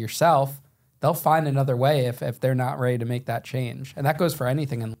picture yourself, they'll find another way if they're not ready to make that change. And that goes for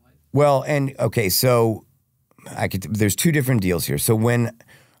anything in life. Well, and okay, so there's two different deals here. So when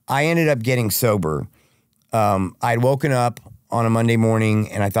I ended up getting sober, I'd woken up on a Monday morning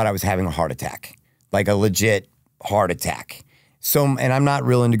and I thought I was having a heart attack, like a legit heart attack. So, and I'm not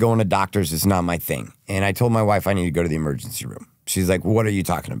real into going to doctors. It's not my thing. And I told my wife I need to go to the emergency room. She's like, what are you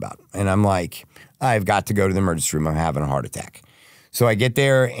talking about? And I'm like, I've got to go to the emergency room. I'm having a heart attack. So I get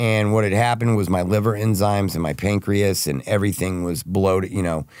there, and what had happened was my liver enzymes and my pancreas and everything was bloated. You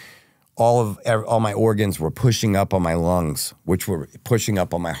know, all my organs were pushing up on my lungs, which were pushing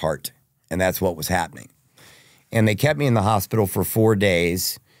up on my heart. And that's what was happening. And they kept me in the hospital for 4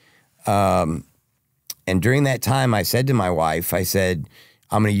 days. And during that time, I said to my wife, I said,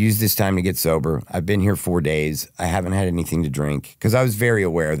 I'm going to use this time to get sober. I've been here 4 days. I haven't had anything to drink because I was very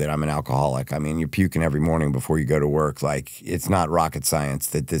aware that I'm an alcoholic. I mean, you're puking every morning before you go to work. Like, it's not rocket science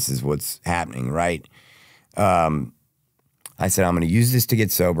that this is what's happening, right? I said, I'm going to use this to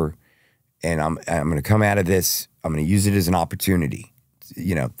get sober, and I'm going to come out of this. I'm going to use it as an opportunity,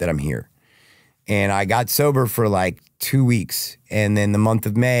 you know, that I'm here. And I got sober for like 2 weeks. And then the month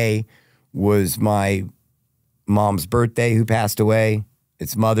of May was my mom's birthday, who passed away.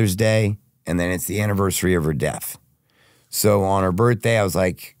 It's Mother's Day. And then it's the anniversary of her death. So on her birthday, I was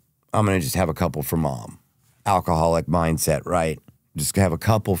like, I'm going to just have a couple for Mom. Alcoholic mindset, right? Just have a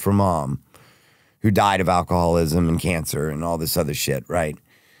couple for Mom, who died of alcoholism and cancer and all this other shit, right?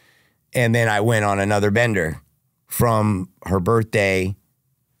 And then I went on another bender from her birthday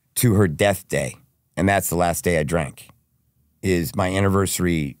to her death day. And that's the last day I drank. Is my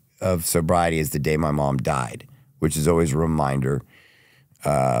anniversary of sobriety is the day my mom died, which is always a reminder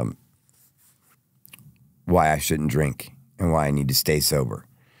why I shouldn't drink and why I need to stay sober.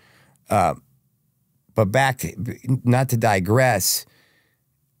 But back to, not to digress,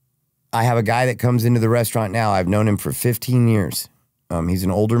 I have a guy that comes into the restaurant now. I've known him for 15 years. He's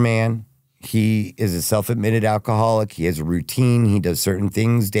an older man. He is a self-admitted alcoholic. He has a routine. He does certain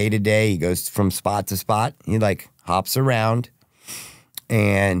things day to day. He goes from spot to spot. He like hops around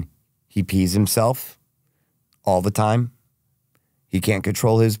and he pees himself all the time. He can't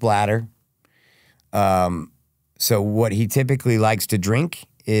control his bladder. So what he typically likes to drink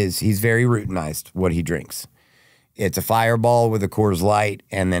is, he's very routinized what he drinks. It's a Fireball with a Coors Light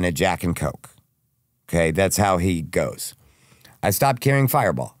and then a Jack and Coke. Okay, that's how he goes. I stopped carrying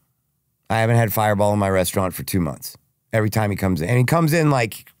Fireball. I haven't had Fireball in my restaurant for 2 months. Every time he comes in. And he comes in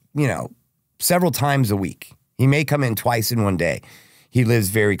like, you know, several times a week. He may come in twice in one day. He lives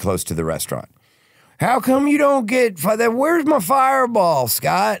very close to the restaurant. How come you don't get, where's my Fireball,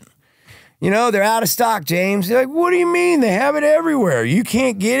 Scott? You know, they're out of stock, James. They're like, what do you mean? They have it everywhere. You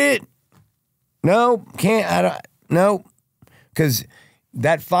can't get it? No, can't, no. Because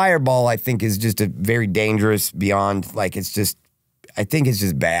that fireball, I think, is just a very dangerous beyond, like, I think it's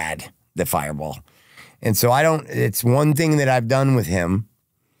just bad, the fireball. And so it's one thing that I've done with him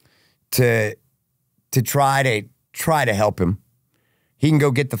to try to help him. He can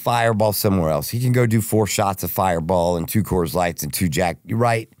go get the fireball somewhere else. He can go do 4 shots of fireball and 2 Coors Lights and 2 Jack. You're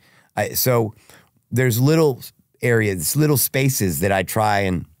right. So there's little areas, little spaces that I try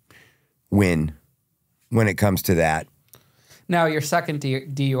and win when it comes to that. Now, your second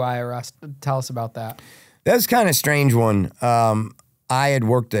DUI arrest, tell us about that. That was kind of a strange one. I had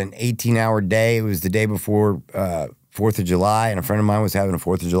worked an 18-hour day. It was the day before 4th of July, and a friend of mine was having a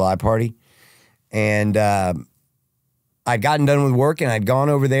 4th of July party. And I'd gotten done with work, and I'd gone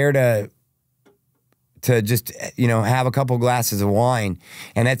over there to just, have a couple glasses of wine.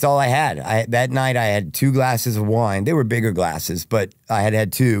 And that's all I had. That night, I had 2 glasses of wine. They were bigger glasses, but I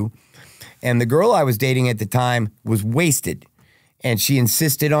had 2. And the girl I was dating at the time was wasted. And she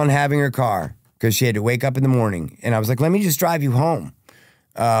insisted on having her car because she had to wake up in the morning. And I was like, let me just drive you home.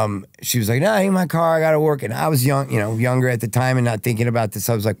 She was like, no, I need my car. I got to work. And I was younger at the time and not thinking about this.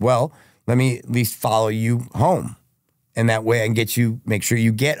 I was like, well, let me at least follow you home. And that way I can make sure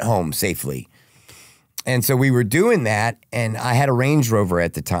you get home safely. And so we were doing that, and I had a Range Rover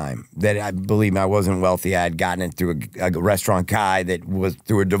at the time that I believe I wasn't wealthy. I had gotten it through a restaurant guy that was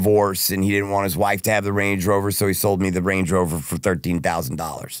through a divorce, and he didn't want his wife to have the Range Rover, so he sold me the Range Rover for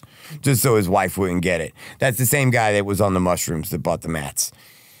 $13,000 just so his wife wouldn't get it. That's the same guy that was on the mushrooms that bought the mats.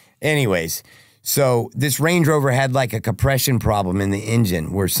 Anyways, so this Range Rover had like a compression problem in the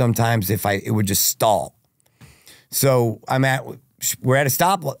engine where sometimes it would just stall. So we're at a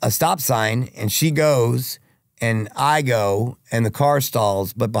stop sign, and she goes, and I go, and the car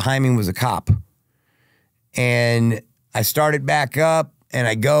stalls, but behind me was a cop. And I started back up, and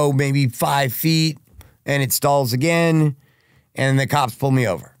I go maybe 5 feet, and it stalls again, and the cops pull me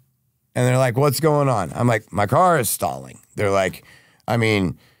over. And they're like, what's going on? I'm like, my car is stalling. They're like,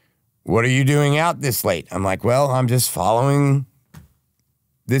 what are you doing out this late? I'm like, well, I'm just following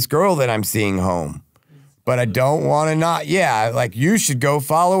this girl that I'm seeing home. But I don't want to not. Yeah, like, you should go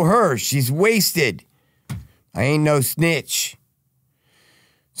follow her. She's wasted. I ain't no snitch.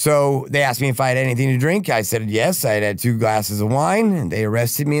 So they asked me if I had anything to drink. I said yes. I had 2 glasses of wine, and they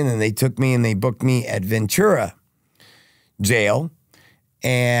arrested me, and then they took me and they booked me at Ventura jail.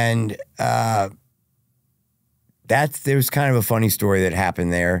 And there's kind of a funny story that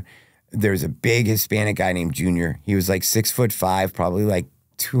happened there. There's a big Hispanic guy named Junior. He was like 6'5", probably like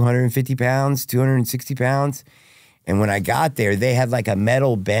 250 pounds, 260 pounds. And when I got there, they had like a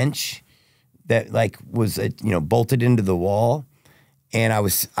metal bench that like was, bolted into the wall. And I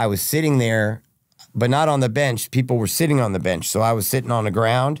was sitting there, but not on the bench. People were sitting on the bench. So I was sitting on the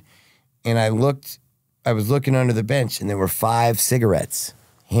ground, and I was looking under the bench, and there were 5 cigarettes,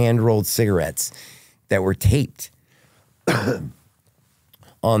 hand-rolled cigarettes that were taped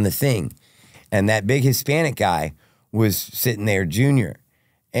on the thing. And that big Hispanic guy was sitting there, Junior.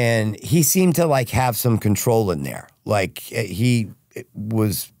 And he seemed to like have some control in there. Like, he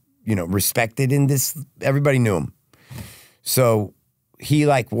was, respected in this. Everybody knew him. So he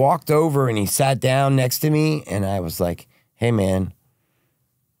like walked over and he sat down next to me, and I was like, hey man,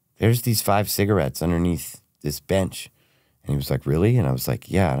 there's these 5 cigarettes underneath this bench. And he was like, really? And I was like,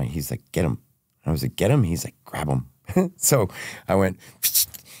 yeah. And he's like, get them. And I was like, get them? He's like, grab them. So I went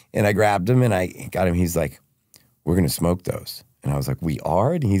and I grabbed him and I got him. He's like, we're going to smoke those. And I was like, we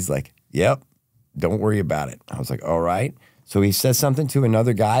are? And he's like, yep, don't worry about it. I was like, all right. So he says something to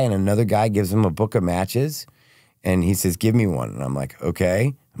another guy, and another guy gives him a book of matches. And he says, give me one. And I'm like,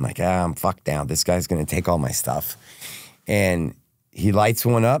 okay. I'm like, I'm fucked down. This guy's going to take all my stuff. And he lights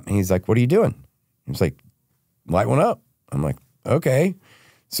one up, and he's like, what are you doing? He's like, light one up. I'm like, okay.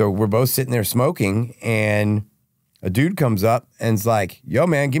 So we're both sitting there smoking, and a dude comes up and's like, yo,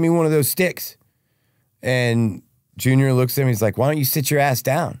 man, give me one of those sticks. And Junior looks at him. He's like, why don't you sit your ass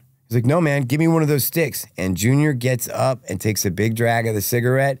down? He's like, no, man, give me one of those sticks. And Junior gets up and takes a big drag of the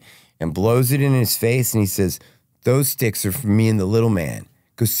cigarette and blows it in his face. And he says, those sticks are for me and the little man.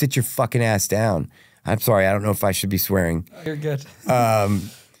 Go sit your fucking ass down. I'm sorry. I don't know if I should be swearing. You're good.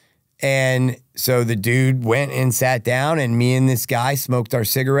 And so the dude went and sat down, and me and this guy smoked our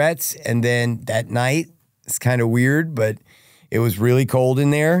cigarettes. And then that night, it's kind of weird, but it was really cold in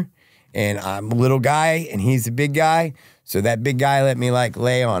there. And I'm a little guy, and he's a big guy. So that big guy let me like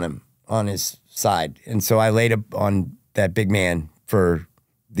lay on him, on his side. And so I laid up on that big man for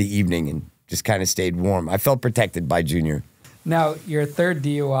the evening and just kind of stayed warm. I felt protected by Junior. Now, your third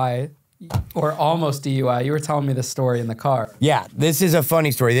DUI, Or almost DUI. You were telling me the story in the car. Yeah, this is a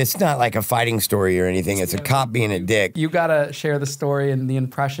funny story. This is not like a fighting story or anything. It's a cop being a dick. You got to share the story and the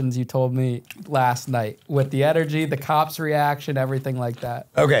impressions you told me last night with the energy, the cop's reaction, everything like that.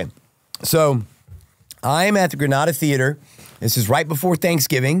 Okay, so I'm at the Granada Theater. This is right before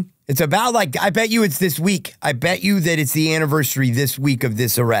Thanksgiving. It's about like, I bet you it's this week. I bet you that it's the anniversary this week of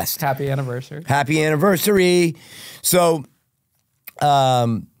this arrest. Happy anniversary. Happy anniversary. So,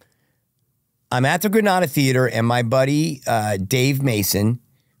 I'm at the Granada Theater, and my buddy, Dave Mason,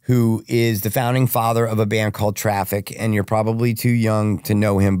 who is the founding father of a band called Traffic, and you're probably too young to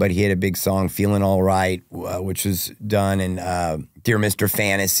know him, but he had a big song, Feeling All Right, which was done, and Dear Mr.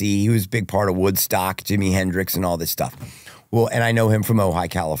 Fantasy. He was a big part of Woodstock, Jimi Hendrix, and all this stuff. Well, and I know him from Ojai,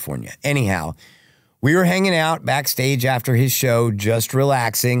 California. Anyhow, we were hanging out backstage after his show, just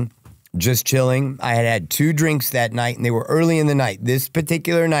relaxing, just chilling. I had had 2 drinks that night, and they were early in the night. This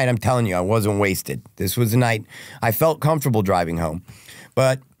particular night, I'm telling you, I wasn't wasted. This was a night I felt comfortable driving home.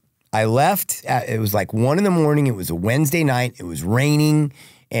 But I left, it was like 1 in the morning. It was a Wednesday night. It was raining,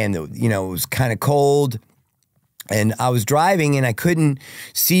 and it was kind of cold. And I was driving, and I couldn't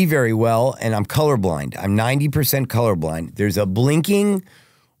see very well, and I'm colorblind. I'm 90% colorblind. There's a blinking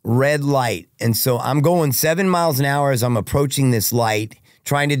red light, and so I'm going 7 miles an hour as I'm approaching this light,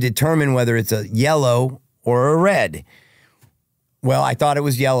 trying to determine whether it's a yellow or a red. Well, I thought it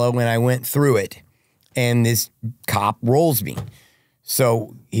was yellow when I went through it, and this cop rolls me.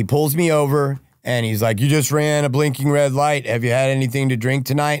 So he pulls me over, and he's like, "You just ran a blinking red light. Have you had anything to drink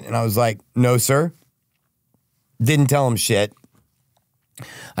tonight?" And I was like, "No, sir." Didn't tell him shit.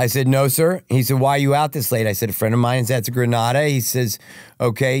 I said, "No, sir." He said, "Why are you out this late?" I said, "A friend of mine is at the Granada." He says,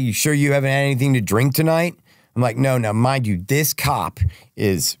 "Okay, you sure you haven't had anything to drink tonight?" I'm like, "No, now mind you, this cop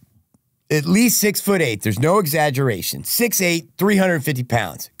is at least 6'8". There's no exaggeration. 6'8", 350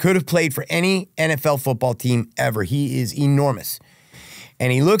 pounds. Could have played for any NFL football team ever. He is enormous.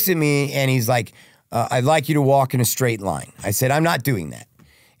 And he looks at me and he's like, "I'd like you to walk in a straight line." I said, "I'm not doing that."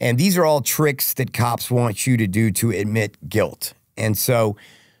 And these are all tricks that cops want you to do to admit guilt. And so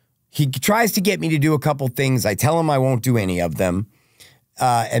he tries to get me to do a couple things. I tell him I won't do any of them.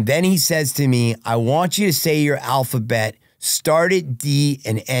 And then he says to me, "I want you to say your alphabet, start at D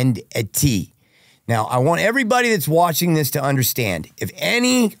and end at T." Now, I want everybody that's watching this to understand, if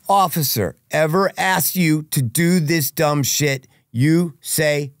any officer ever asks you to do this dumb shit, you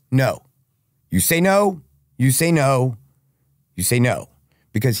say no. You say no, you say no, you say no.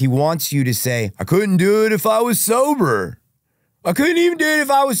 Because he wants you to say, "I couldn't do it if I was sober. I couldn't even do it if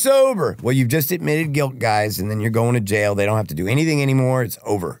I was sober." Well, you've just admitted guilt, guys, and then you're going to jail. They don't have to do anything anymore. It's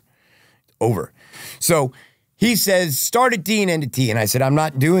over. Over. So he says, "Start at D and end at T." And I said, "I'm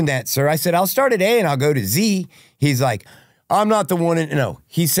not doing that, sir." I said, "I'll start at A and I'll go to Z." He's like, "I'm not the one." No.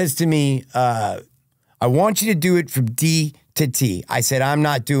 He says to me, "I want you to do it from D to T." I said, "I'm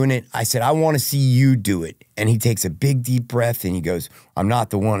not doing it." I said, "I want to see you do it." And he takes a big, deep breath and he goes, "I'm not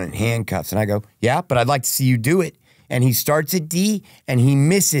the one in handcuffs." And I go, "Yeah, but I'd like to see you do it." And he starts at D and he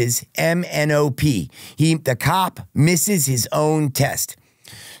misses MNOP. The cop misses his own test.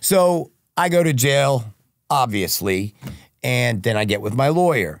 So I go to jail, obviously, and then I get with my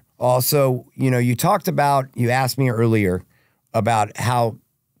lawyer. Also, you asked me earlier about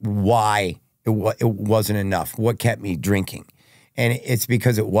why it wasn't enough, what kept me drinking. And it's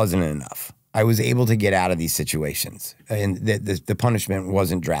because it wasn't enough. I was able to get out of these situations, and the punishment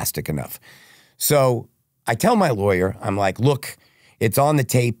wasn't drastic enough. So I tell my lawyer, I'm like, "Look, it's on the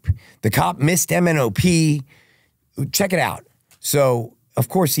tape. The cop missed MNOP. Check it out." So, of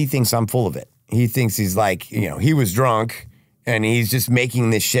course, he thinks I'm full of it. He thinks he's like, he was drunk, and he's just making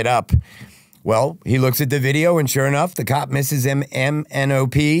this shit up. Well, he looks at the video, and sure enough, the cop misses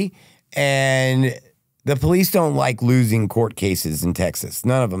MNOP, and the police don't like losing court cases in Texas.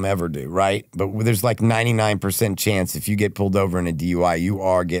 None of them ever do, right? But there's like 99% chance if you get pulled over in a DUI, you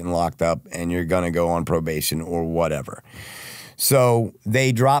are getting locked up and you're going to go on probation or whatever. So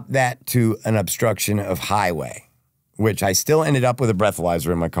they dropped that to an obstruction of highway, which I still ended up with a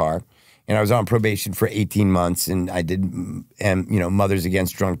breathalyzer in my car. And I was on probation for 18 months, and I did, Mothers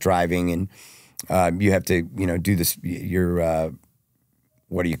Against Drunk Driving, and you have to, do this, your,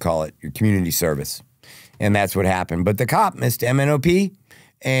 what do you call it? Your community service. And that's what happened. But the cop missed MNOP,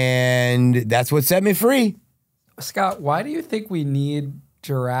 and that's what set me free. Scott, why do you think we need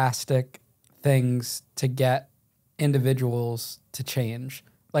drastic things to get individuals to change?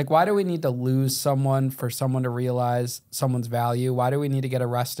 Like, why do we need to lose someone for someone to realize someone's value? Why do we need to get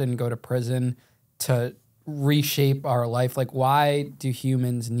arrested and go to prison to reshape our life? Like, why do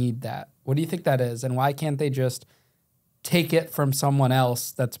humans need that? What do you think that is? And why can't they just take it from someone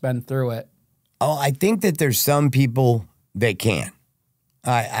else that's been through it? Oh, I think that there's some people that can.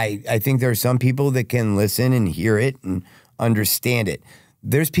 I think there are some people that can listen and hear it and understand it.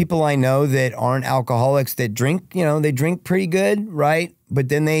 There's people I know that aren't alcoholics that drink, they drink pretty good, right? But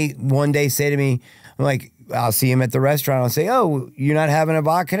then they one day say to me, I'm like, I'll see him at the restaurant. I'll say, "Oh, you're not having a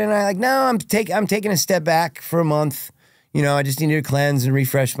vodka tonight?" I'm like, "No, I'm taking a step back for a month. I just needed to cleanse and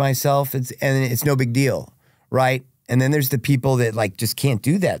refresh myself. It's no big deal, right?" And then there's the people that like just can't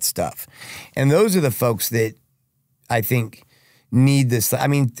do that stuff. And those are the folks that I think need this. I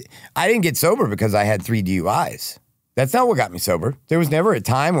mean, I didn't get sober because I had 3 DUIs. That's not what got me sober. There was never a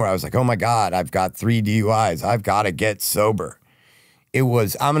time where I was like, oh my God, I've got 3 DUIs. I've got to get sober. It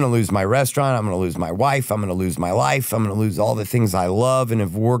was, I'm going to lose my restaurant. I'm going to lose my wife. I'm going to lose my life. I'm going to lose all the things I love and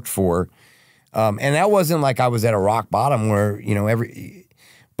have worked for. And that wasn't like I was at a rock bottom where,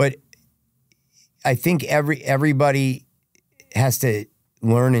 but I think everybody has to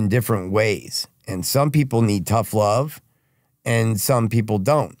learn in different ways. And some people need tough love and some people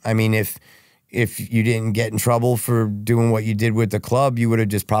don't. I mean, if you didn't get in trouble for doing what you did with the club, you would have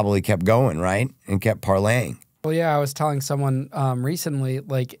just probably kept going, right? And kept parlaying. Well, yeah, I was telling someone recently,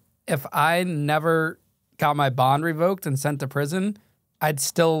 like, if I never got my bond revoked and sent to prison, I'd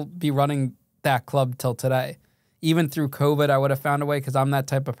still be running that club till today. Even through COVID, I would have found a way because I'm that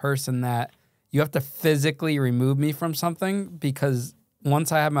type of person that you have to physically remove me from something because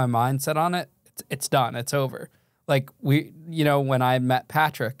once I have my mind set on it, it's done. It's over. Like, when I met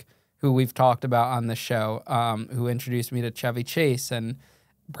Patrick, who we've talked about on the show, who introduced me to Chevy Chase and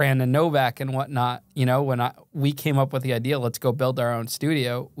Brandon Novak and whatnot, when we came up with the idea, let's go build our own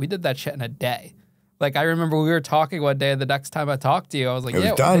studio, we did that shit in a day. Like, I remember we were talking one day, the next time I talked to you, I was like,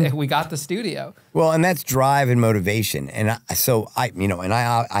 we got the studio. Well, and that's drive and motivation. And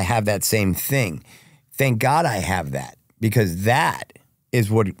I have that same thing. Thank God I have that, because that is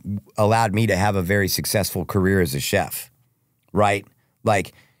what allowed me to have a very successful career as a chef, right?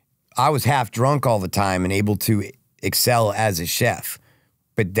 Like, I was half drunk all the time and able to excel as a chef.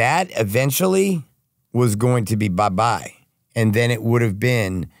 But that eventually was going to be bye-bye. And then it would have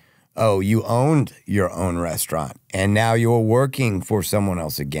been, oh, you owned your own restaurant and now you're working for someone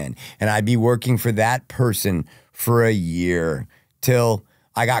else again. And I'd be working for that person for a year till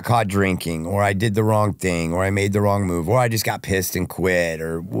I got caught drinking or I did the wrong thing or I made the wrong move or I just got pissed and quit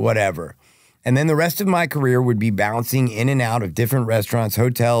or whatever. And then the rest of my career would be bouncing in and out of different restaurants,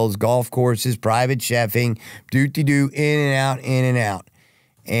 hotels, golf courses, private chefing, in and out, in and out.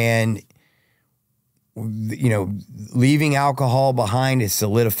 And, leaving alcohol behind has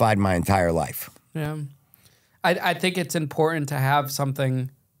solidified my entire life. Yeah. I think it's important to have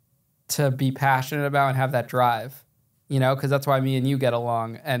something to be passionate about and have that drive, because that's why me and you get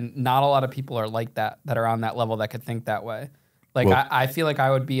along. And not a lot of people are like that are on that level that could think that way. Like, well, I feel like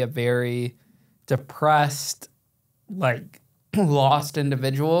I would be a very depressed, like, lost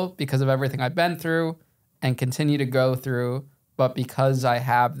individual because of everything I've been through and continue to go through. But because I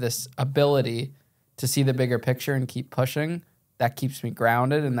have this ability to see the bigger picture and keep pushing, that keeps me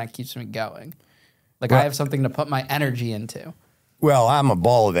grounded and that keeps me going. Like, I have something to put my energy into. Well, I'm a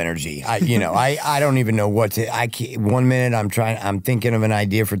ball of energy. I don't even know what to. One minute I'm thinking of an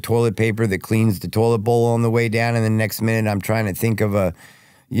idea for toilet paper that cleans the toilet bowl on the way down, and the next minute I'm trying to think of a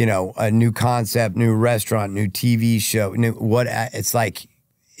new concept, new restaurant, new TV show, It's like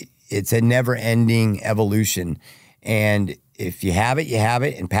it's a never-ending evolution, and if you have it, you have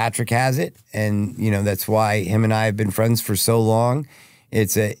it, and Patrick has it, and that's why him and I have been friends for so long.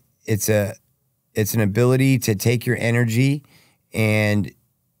 It's an ability to take your energy and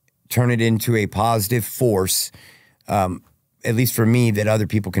turn it into a positive force, at least for me, that other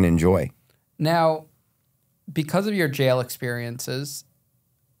people can enjoy. Now, because of your jail experiences,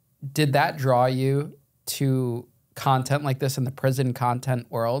 did that draw you to content like this in the prison content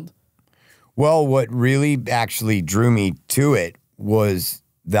world? Well, what really actually drew me to it was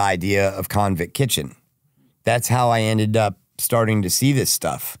the idea of Convict Kitchen. That's how I ended up starting to see this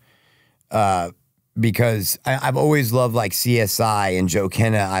stuff. Because I've always loved like CSI and Joe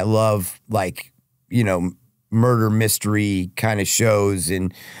Kenna. I love murder mystery kind of shows,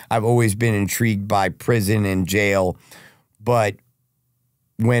 and I've always been intrigued by prison and jail. But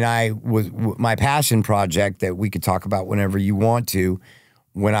when my passion project that we could talk about whenever you want to,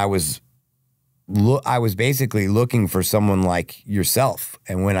 when I was basically looking for someone like yourself.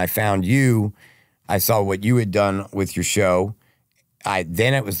 And when I found you, I saw what you had done with your show.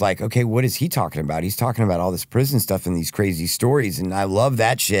 Then it was like, okay, what is he talking about? He's talking about all this prison stuff and these crazy stories, and I love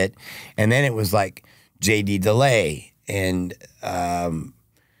that shit. And then it was like J.D. DeLay, and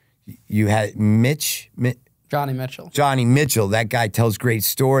you had Mitch Johnny Mitchell. Johnny Mitchell, that guy tells great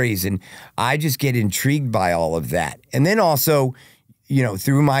stories, and I just get intrigued by all of that. And then also, you know,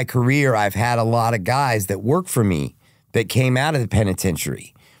 through my career, I've had a lot of guys that work for me that came out of the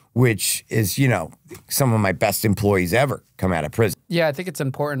penitentiary, which is, you know, some of my best employees ever come out of prison. Yeah, I think it's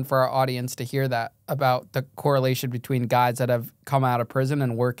important for our audience to hear that about the correlation between guys that have come out of prison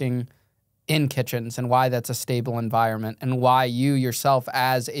and working in kitchens and why that's a stable environment and why you yourself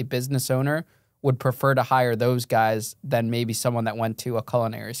as a business owner would prefer to hire those guys than maybe someone that went to a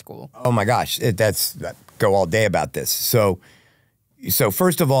culinary school. Oh my gosh, that's go all day about this. So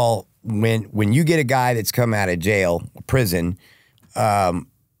first of all, when you get a guy that's come out of jail, prison,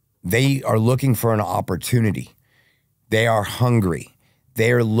 they are looking for an opportunity. They are hungry.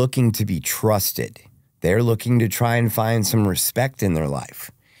 They are looking to be trusted. They're looking to try and find some respect in their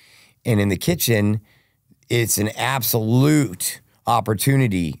life. And in the kitchen, it's an absolute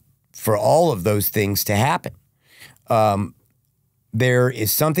opportunity for all of those things to happen. There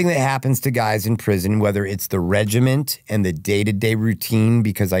is something that happens to guys in prison, whether it's the regiment and the day-to-day routine,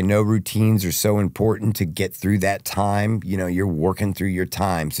 because I know routines are so important to get through that time. You know, you're working through your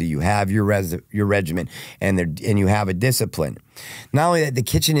time, so you have your regiment and you have a discipline. Not only that, the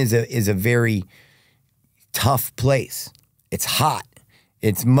kitchen is a very tough place. It's hot,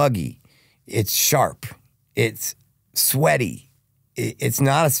 it's muggy, it's sharp, it's sweaty. It's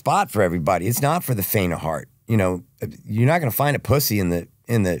not a spot for everybody. It's not for the faint of heart. You know, you're not going to find a pussy in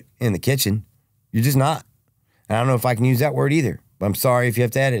the kitchen. You're just not. And I don't know if I can use that word either, but I'm sorry if you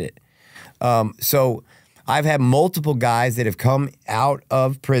have to edit it. So I've had multiple guys that have come out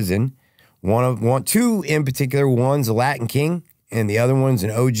of prison. Two in particular. One's a Latin King, and the other one's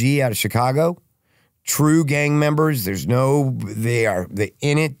an OG out of Chicago. True gang members. They are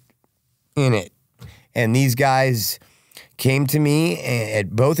in it. And these guys came to me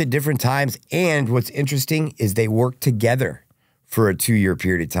both at different times, and what's interesting is they worked together for a 2-year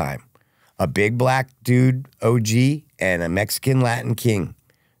period of time. A big black dude, OG, and a Mexican Latin King,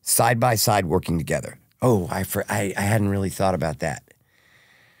 side by side working together. Oh, I hadn't really thought about that.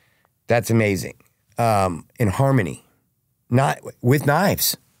 That's amazing. In harmony, not with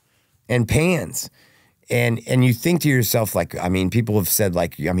knives and pans. And you think to yourself, like, I mean, people have said,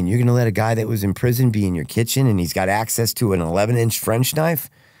 like, I mean, you're going to let a guy that was in prison be in your kitchen and he's got access to an 11-inch French knife?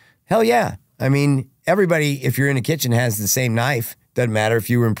 Hell yeah. I mean, everybody, if you're in a kitchen, has the same knife. Doesn't matter if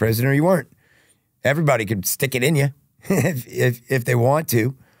you were in prison or you weren't. Everybody could stick it in you if they want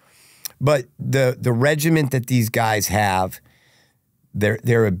to. But the regiment that these guys have,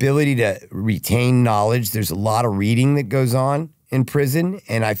 their ability to retain knowledge, there's a lot of reading that goes on in prison,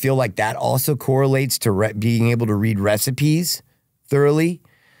 and I feel like that also correlates to being able to read recipes thoroughly,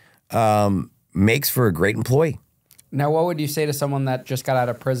 makes for a great employee. Now, what would you say to someone that just got out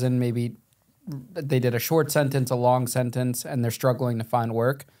of prison, maybe they did a short sentence, a long sentence, and they're struggling to find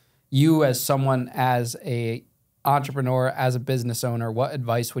work? You as someone, as a entrepreneur, as a business owner, what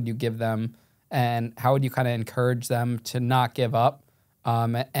advice would you give them, and how would you kind of encourage them to not give up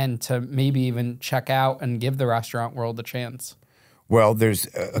and to maybe even check out and give the restaurant world a chance? Well, there's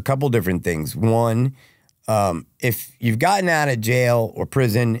a couple different things. One, if you've gotten out of jail or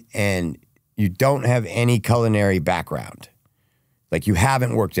prison and you don't have any culinary background, like you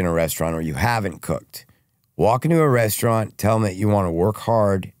haven't worked in a restaurant or you haven't cooked, walk into a restaurant, tell them that you want to work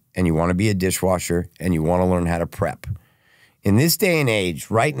hard and you want to be a dishwasher and you want to learn how to prep. In this day and age,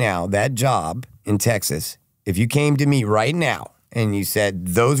 right now, that job in Texas, if you came to me right now and you said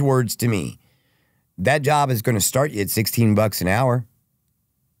those words to me, that job is going to start you at $16 an hour.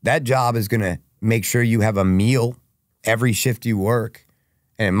 That job is going to make sure you have a meal every shift you work.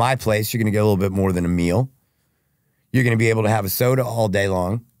 And in my place, you're going to get a little bit more than a meal. You're going to be able to have a soda all day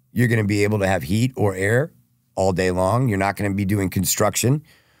long. You're going to be able to have heat or air all day long. You're not going to be doing construction,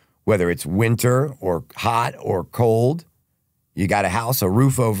 whether it's winter or hot or cold. You got a house, a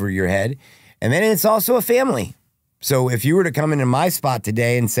roof over your head. And then it's also a family. So if you were to come into my spot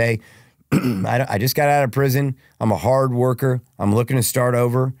today and say, I just got out of prison. I'm a hard worker. I'm looking to start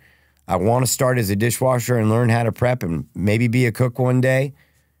over. I want to start as a dishwasher and learn how to prep and maybe be a cook one day.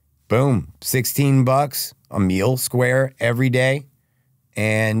 Boom, $16 a meal square every day.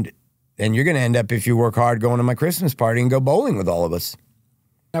 And you're going to end up, if you work hard, going to my Christmas party and go bowling with all of us.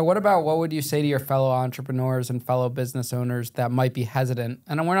 Now, what would you say to your fellow entrepreneurs and fellow business owners that might be hesitant?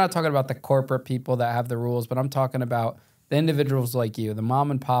 And we're not talking about the corporate people that have the rules, but I'm talking about the individuals like you, the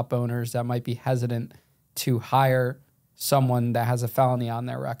mom and pop owners that might be hesitant to hire someone that has a felony on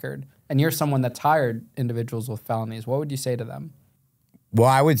their record. And you're someone that's hired individuals with felonies. What would you say to them? Well,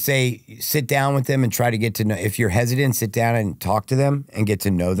 I would say sit down with them and try to get to know. If you're hesitant, sit down and talk to them and get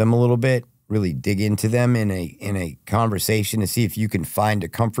to know them a little bit. really dig into them in a conversation to see if you can find a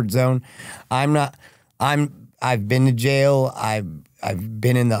comfort zone. I've been to jail. I've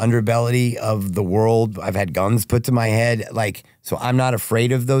been in the underbelly of the world. I've had guns put to my head. Like, so I'm not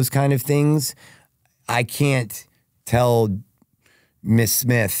afraid of those kind of things. I can't tell Miss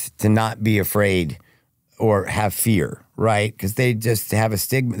Smith to not be afraid or have fear, right? Because they just have a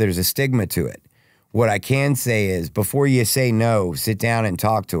stigma. There's a stigma to it. What I can say is, before you say no, sit down and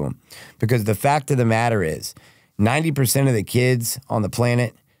talk to them. Because the fact of the matter is, 90% of the kids on the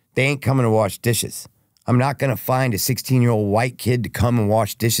planet, they ain't coming to wash dishes. I'm not going to find a 16-year-old white kid to come and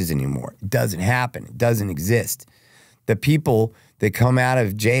wash dishes anymore. It doesn't happen. It doesn't exist. The people that come out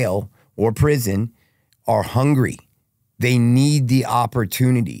of jail or prison are hungry. They need the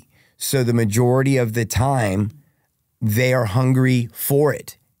opportunity. So the majority of the time, they are hungry for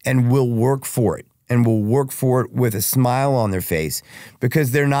it and will work for it and will work for it with a smile on their face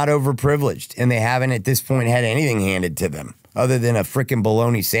because they're not overprivileged and they haven't at this point had anything handed to them other than a frickin'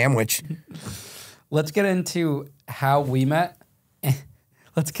 bologna sandwich. Let's get into how we met.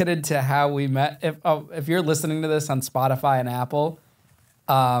 Let's get into how we met. If you're listening to this on Spotify and Apple,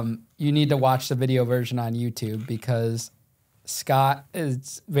 you need to watch the video version on YouTube because Scott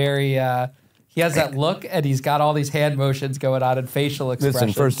is very, he has that look and he's got all these hand motions going on and facial expressions.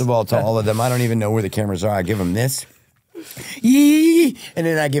 Listen, first of all, to all of them, I don't even know where the cameras are. I give them this, and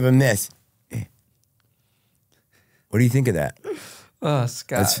then I give them this. What do you think of that? Oh,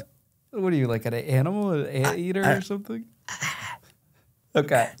 Scott. What are you, like an animal, an anteater or something?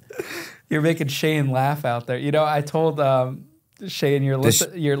 Okay. You're making Shane laugh out there. You know, I told Shane, you're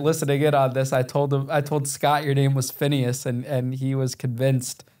listening in on this. I told Scott your name was Phineas, and he was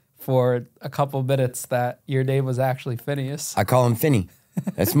convinced for a couple minutes that your name was actually Phineas. I call him Finny.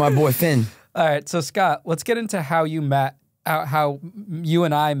 That's my boy Finn. All right, so Scott, let's get into how you met, how you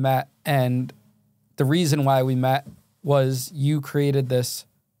and I met, and the reason why we met was you created this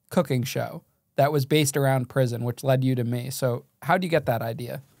cooking show that was based around prison, which led you to me. So how'd you get that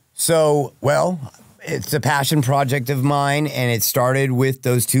idea? So, well, it's a passion project of mine, and it started with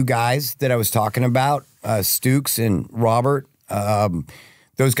those two guys that I was talking about, Stukes and Robert.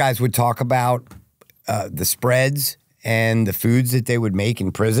 Those guys would talk about the spreads and the foods that they would make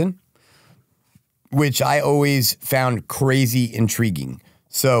in prison, which I always found crazy intriguing.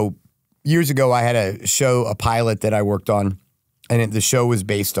 So years ago, I had a pilot that I worked on, and the show was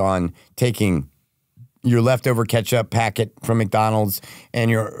based on taking your leftover ketchup packet from McDonald's and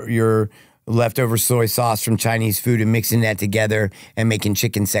your leftover soy sauce from Chinese food and mixing that together and making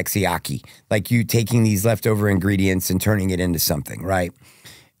chicken sexyaki. Like you taking these leftover ingredients and turning it into something, right?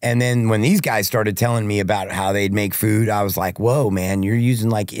 And then when these guys started telling me about how they'd make food, I was like, whoa, man, you're using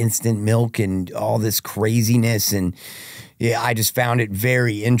like instant milk and all this craziness. And yeah, I just found it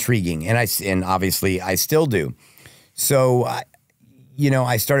very intriguing. And obviously I still do. So,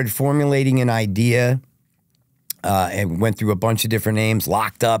 I started formulating an idea and went through a bunch of different names: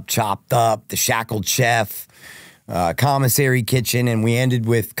 Locked Up, Chopped Up, The Shackled Chef, Commissary Kitchen, and we ended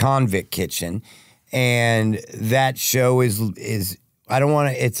with Convict Kitchen. And that show is I don't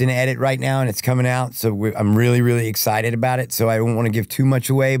want to, it's an edit right now and it's coming out. So I'm really, really excited about it. So I don't want to give too much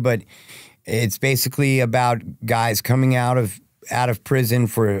away, but it's basically about guys coming out of prison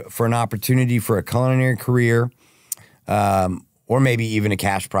for an opportunity for a culinary career, or maybe even a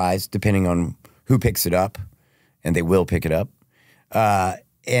cash prize, depending on who picks it up, and they will pick it up.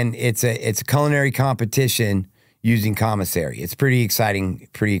 And it's a culinary competition using commissary. It's pretty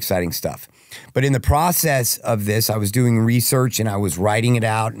exciting stuff. But in the process of this, I was doing research and I was writing it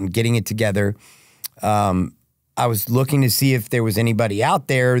out and getting it together. I was looking to see if there was anybody out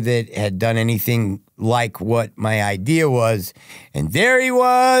there that had done anything like what my idea was. And there he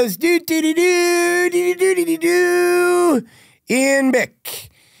was, Ian Bick.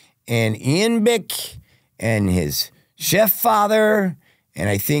 And Ian Bick and his chef father, and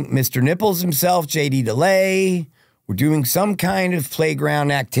I think Mr. Nipples himself, J.D. DeLay, were doing some kind of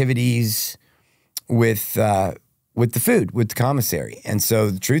playground activities with the food, with the commissary. And so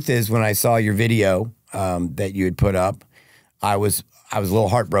the truth is, when I saw your video that you had put up, I was a little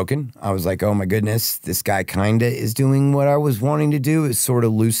heartbroken. I was like, oh my goodness, this guy kinda is doing what I was wanting to do. It's sort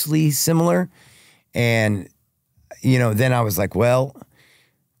of loosely similar. And then I was like, well,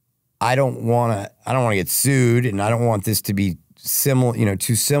 I don't want to get sued, and I don't want this to be similar,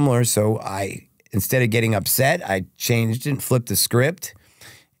 too similar. So I, instead of getting upset, I changed it and flipped the script,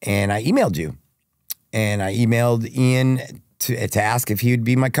 and I emailed you. And I emailed Ian to ask if he would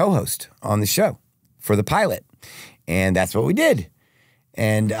be my co-host on the show for the pilot. And that's what we did.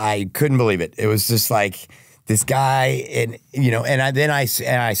 And I couldn't believe it. It was just like, this guy, and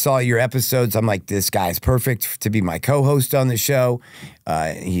I saw your episodes. I'm like, this guy's perfect to be my co-host on the show.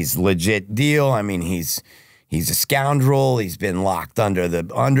 He's legit deal. I mean, he's a scoundrel. He's been locked under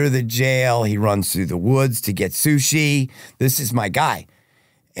the jail. He runs through the woods to get sushi. This is my guy.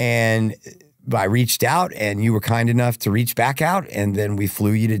 And I reached out, and you were kind enough to reach back out, and then we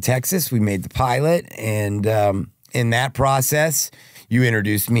flew you to Texas. We made the pilot, and in that process, you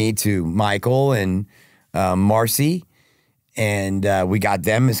introduced me to Michael and Marcy, and we got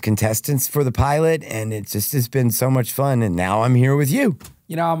them as contestants for the pilot, and it just has been so much fun, and now I'm here with you.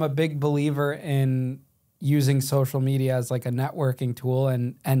 You know, I'm a big believer in using social media as like a networking tool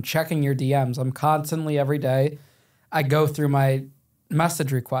and checking your DMs. I'm constantly, every day, I go through my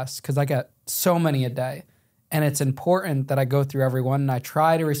message requests because I get so many a day, and it's important that I go through everyone, and I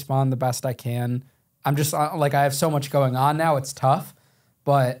try to respond the best I can. I'm just like, I have so much going on now, it's tough,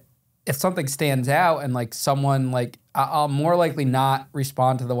 but if something stands out and like someone, like I'll more likely not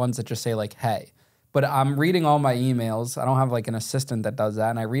respond to the ones that just say like, hey, but I'm reading all my emails. I don't have like an assistant that does that.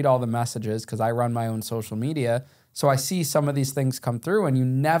 And I read all the messages because I run my own social media. So I see some of these things come through, and you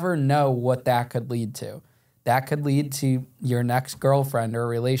never know what that could lead to. That could lead to your next girlfriend or a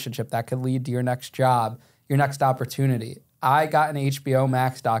relationship. That could lead to your next job, your next opportunity. I got an HBO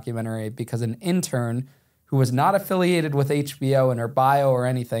Max documentary because an intern who was not affiliated with HBO in her bio or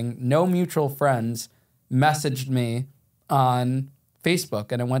anything, no mutual friends, messaged me on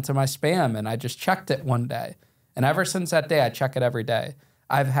Facebook, and it went to my spam, and I just checked it one day. And ever since that day, I check it every day.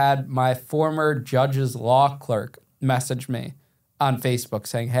 I've had my former judge's law clerk message me on Facebook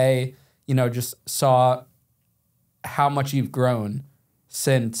saying, hey, you know, just saw how much you've grown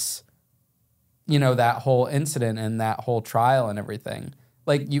since, you know, that whole incident and that whole trial and everything.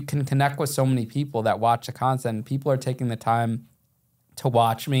 Like, you can connect with so many people that watch the content, and people are taking the time to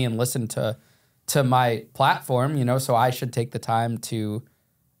watch me and listen to my platform, you know, so I should take the time to,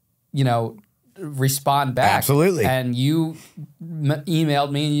 you know, respond back. Absolutely. And you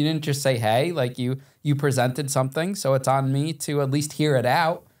emailed me, and you didn't just say, hey, like you presented something, so it's on me to at least hear it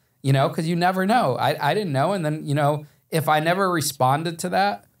out, you know, because you never know. I didn't know, and then, you know, if I never responded to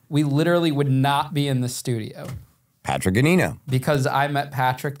that, we literally would not be in the studio. Patrick Ganino. Because I met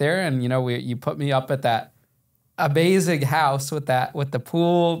Patrick there, and, you know, you put me up at that amazing house with the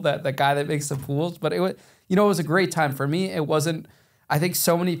pool, the guy that makes the pools. But it was, you know, it was a great time for me. It wasn't, I think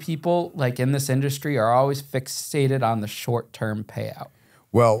so many people like in this industry are always fixated on the short-term payout.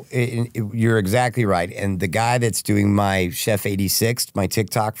 Well, you're exactly right. And the guy that's doing my Chef 86, my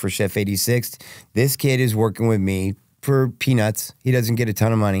TikTok for Chef 86, this kid is working with me for peanuts. He doesn't get a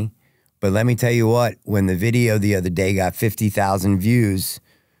ton of money. But let me tell you what, when the video the other day got 50,000 views,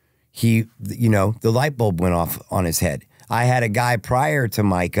 he, you know, the light bulb went off on his head. I had a guy prior to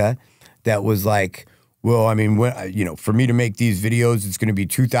Micah that was like, well, I mean, when, you know, for me to make these videos, it's going to be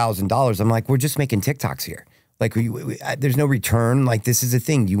 $2,000. I'm like, we're just making TikToks here. Like, there's no return. Like, this is a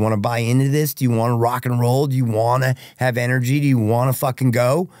thing. Do you want to buy into this? Do you want to rock and roll? Do you want to have energy? Do you want to fucking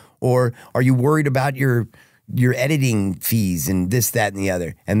go? Or are you worried about your editing fees and this, that, and the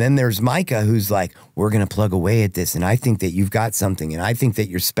other? And then there's Micah, who's like, we're going to plug away at this, and I think that you've got something, and I think that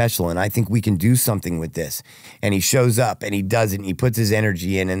you're special, and I think we can do something with this. And he shows up, and he does it, and he puts his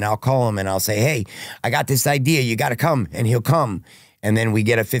energy in, and I'll call him, and I'll say, hey, I got this idea. You got to come. And he'll come. And then we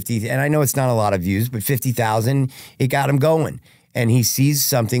get a 50, and I know it's not a lot of views, but 50,000, it got him going. And he sees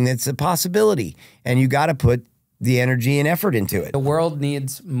something that's a possibility, and you got to put the energy and effort into it. The world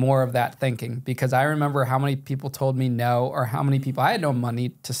needs more of that thinking, because I remember how many people told me no, or how many people, I had no money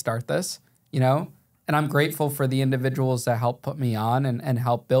to start this, you know, and I'm grateful for the individuals that helped put me on and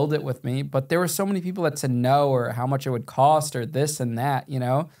help build it with me. But there were so many people that said no, or how much it would cost, or this and that, you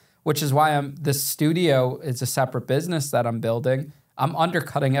know, which is why this studio is a separate business that I'm building. I'm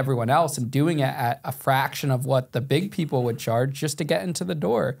undercutting everyone else and doing it at a fraction of what the big people would charge just to get into the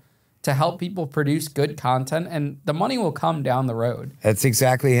door, to help people produce good content, and the money will come down the road. That's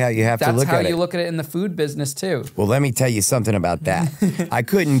exactly how you have to look at it. That's how you look at it in the food business too. Well, let me tell you something about that. I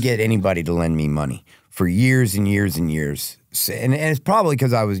couldn't get anybody to lend me money for years and years and years. And it's probably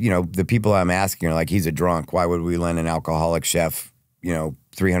because I was, you know, the people I'm asking are like, he's a drunk. Why would we lend an alcoholic chef, you know,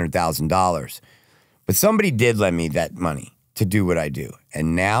 $300,000? But somebody did lend me that money to do what I do.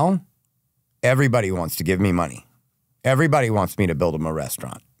 And now everybody wants to give me money. Everybody wants me to build them a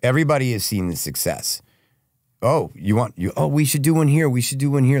restaurant. Everybody has seen the success. Oh, we should do one here. We should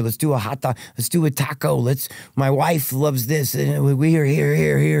do one here. Let's do a hot dog. Let's do a taco. My wife loves this. We are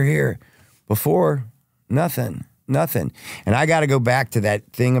here. Before, nothing. And I got to go back to that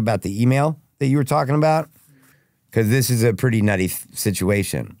thing about the email that you were talking about, because this is a pretty nutty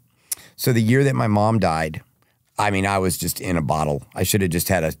situation. So the year that my mom died, I mean, I was just in a bottle. I should have just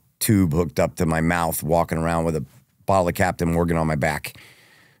had a tube hooked up to my mouth, walking around with a bottle of Captain Morgan on my back.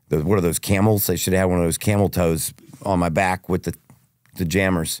 What are those, camels? I should have had one of those camel toes on my back with the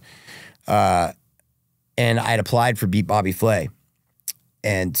jammers. And I had applied for Beat Bobby Flay.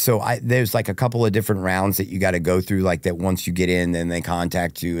 And so there's like a couple of different rounds that you got to go through, like that once you get in, then they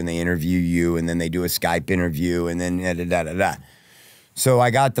contact you and they interview you, and then they do a Skype interview, and then da-da-da-da-da. So I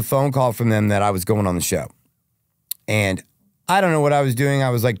got the phone call from them that I was going on the show. And I don't know what I was doing.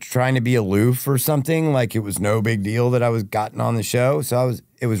 I was like trying to be aloof or something. Like it was no big deal that I was gotten on the show. So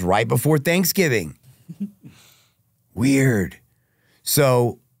it was right before Thanksgiving. Weird.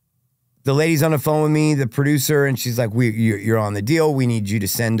 So the lady's on the phone with me, the producer, and she's like, you're on the deal. We need you to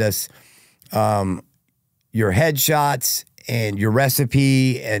send us your headshots and your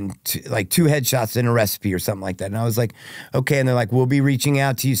recipe, and like 2 headshots and a recipe or something like that. And I was like, okay. And they're like, we'll be reaching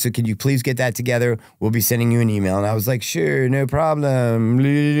out to you. So could you please get that together? We'll be sending you an email. And I was like, sure, no problem.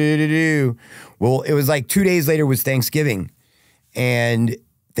 Well, it was like 2 days later was Thanksgiving. And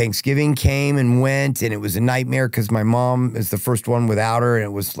Thanksgiving came and went, and it was a nightmare because my mom is the first one without her, and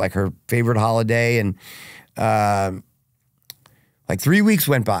it was like her favorite holiday. And like 3 weeks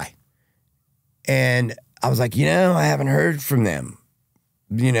went by. And I was like, I haven't heard from them.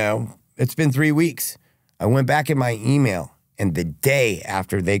 It's been 3 weeks. I went back in my email, and the day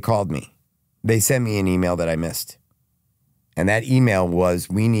after they called me, they sent me an email that I missed. And that email was,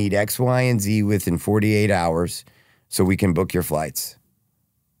 we need X, Y, and Z within 48 hours so we can book your flights.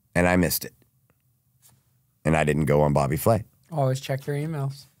 And I missed it. And I didn't go on Bobby Flay. Always check your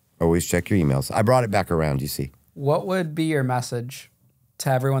emails. Always check your emails. I brought it back around, you see. What would be your message to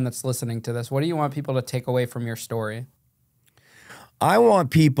everyone that's listening to this? What do you want people to take away from your story? I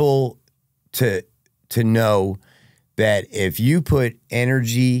want people to know that if you put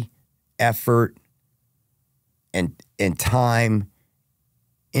energy, effort, and time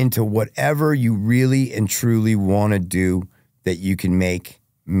into whatever you really and truly want to do, that you can make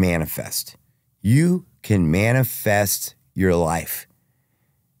manifest. You can manifest your life.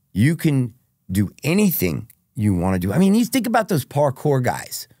 You can do anything you want to do. I mean, you think about those parkour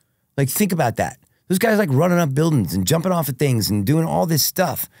guys. Like, think about that. Those guys like running up buildings and jumping off of things and doing all this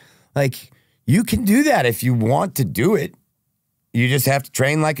stuff. Like, you can do that if you want to do it. You just have to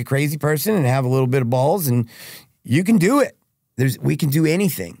train like a crazy person and have a little bit of balls, and you can do it. We can do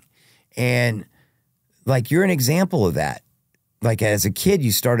anything. And like, you're an example of that. Like, as a kid,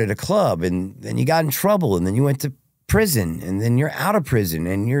 you started a club, and then you got in trouble, and then you went to prison, and then you're out of prison,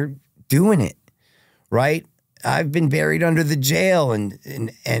 and you're doing it, right? I've been buried under the jail,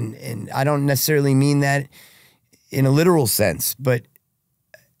 and I don't necessarily mean that in a literal sense, but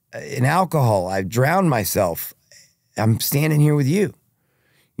in alcohol, I've drowned myself. I'm standing here with you.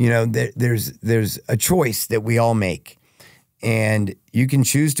 There's a choice that we all make, and you can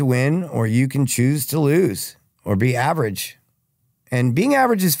choose to win, or you can choose to lose, or be average. And being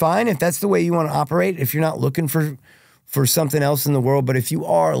average is fine if that's the way you want to operate, if you're not looking for something else in the world. But if you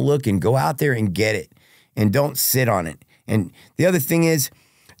are looking, go out there and get it, and don't sit on it. And the other thing is,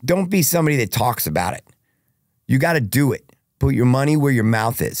 don't be somebody that talks about it. You got to do it. Put your money where your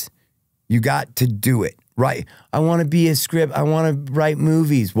mouth is. You got to do it, right? I want to be a script. I want to write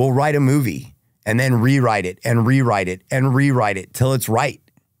movies. Well, write a movie and then rewrite it and rewrite it and rewrite it till it's right.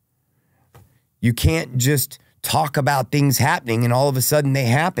 You can't just talk about things happening and all of a sudden they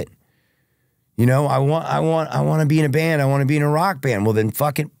happen. I want to be in a band. I want to be in a rock band. Well, then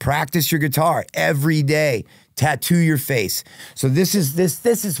fucking practice your guitar every day. Tattoo your face. So this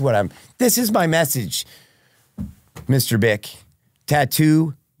is my message, Mr. Bick.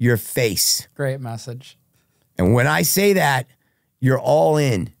 Tattoo your face. Great message. And when I say that, you're all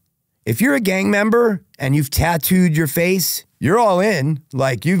in. If you're a gang member and you've tattooed your face, you're all in.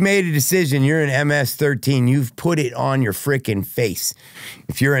 Like, you've made a decision. You're an MS-13. You've put it on your frickin' face.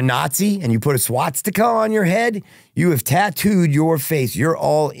 If you're a Nazi and you put a swastika on your head, you have tattooed your face. You're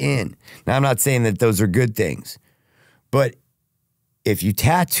all in. Now, I'm not saying that those are good things, but if you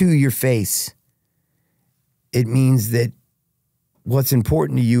tattoo your face, it means that what's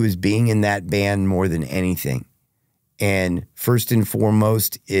important to you is being in that band more than anything. And first and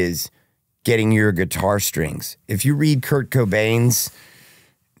foremost is getting your guitar strings. If you read Kurt Cobain's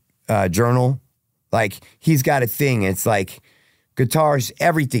journal, like, he's got a thing. It's like guitars,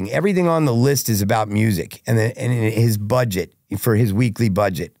 everything on the list is about music. And his budget, for his weekly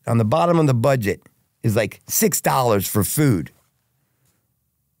budget, on the bottom of the budget is like $6 for food.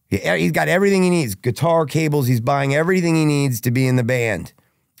 He's got everything he needs. Guitar cables, he's buying everything he needs to be in the band.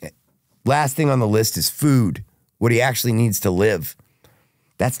 Last thing on the list is food, what he actually needs to live.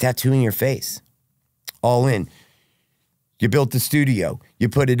 That's tattooing your face. All in. You built the studio. You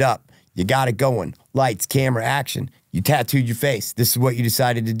put it up. You got it going. Lights, camera, action. You tattooed your face. This is what you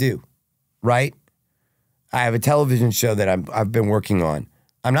decided to do, right? I have a television show that I've been working on.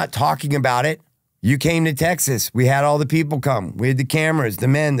 I'm not talking about it. You came to Texas. We had all the people come. We had the cameras, the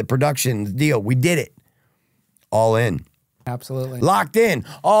men, the production, the deal. We did it. All in. Absolutely. Locked in.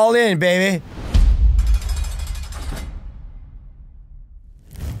 All in, baby.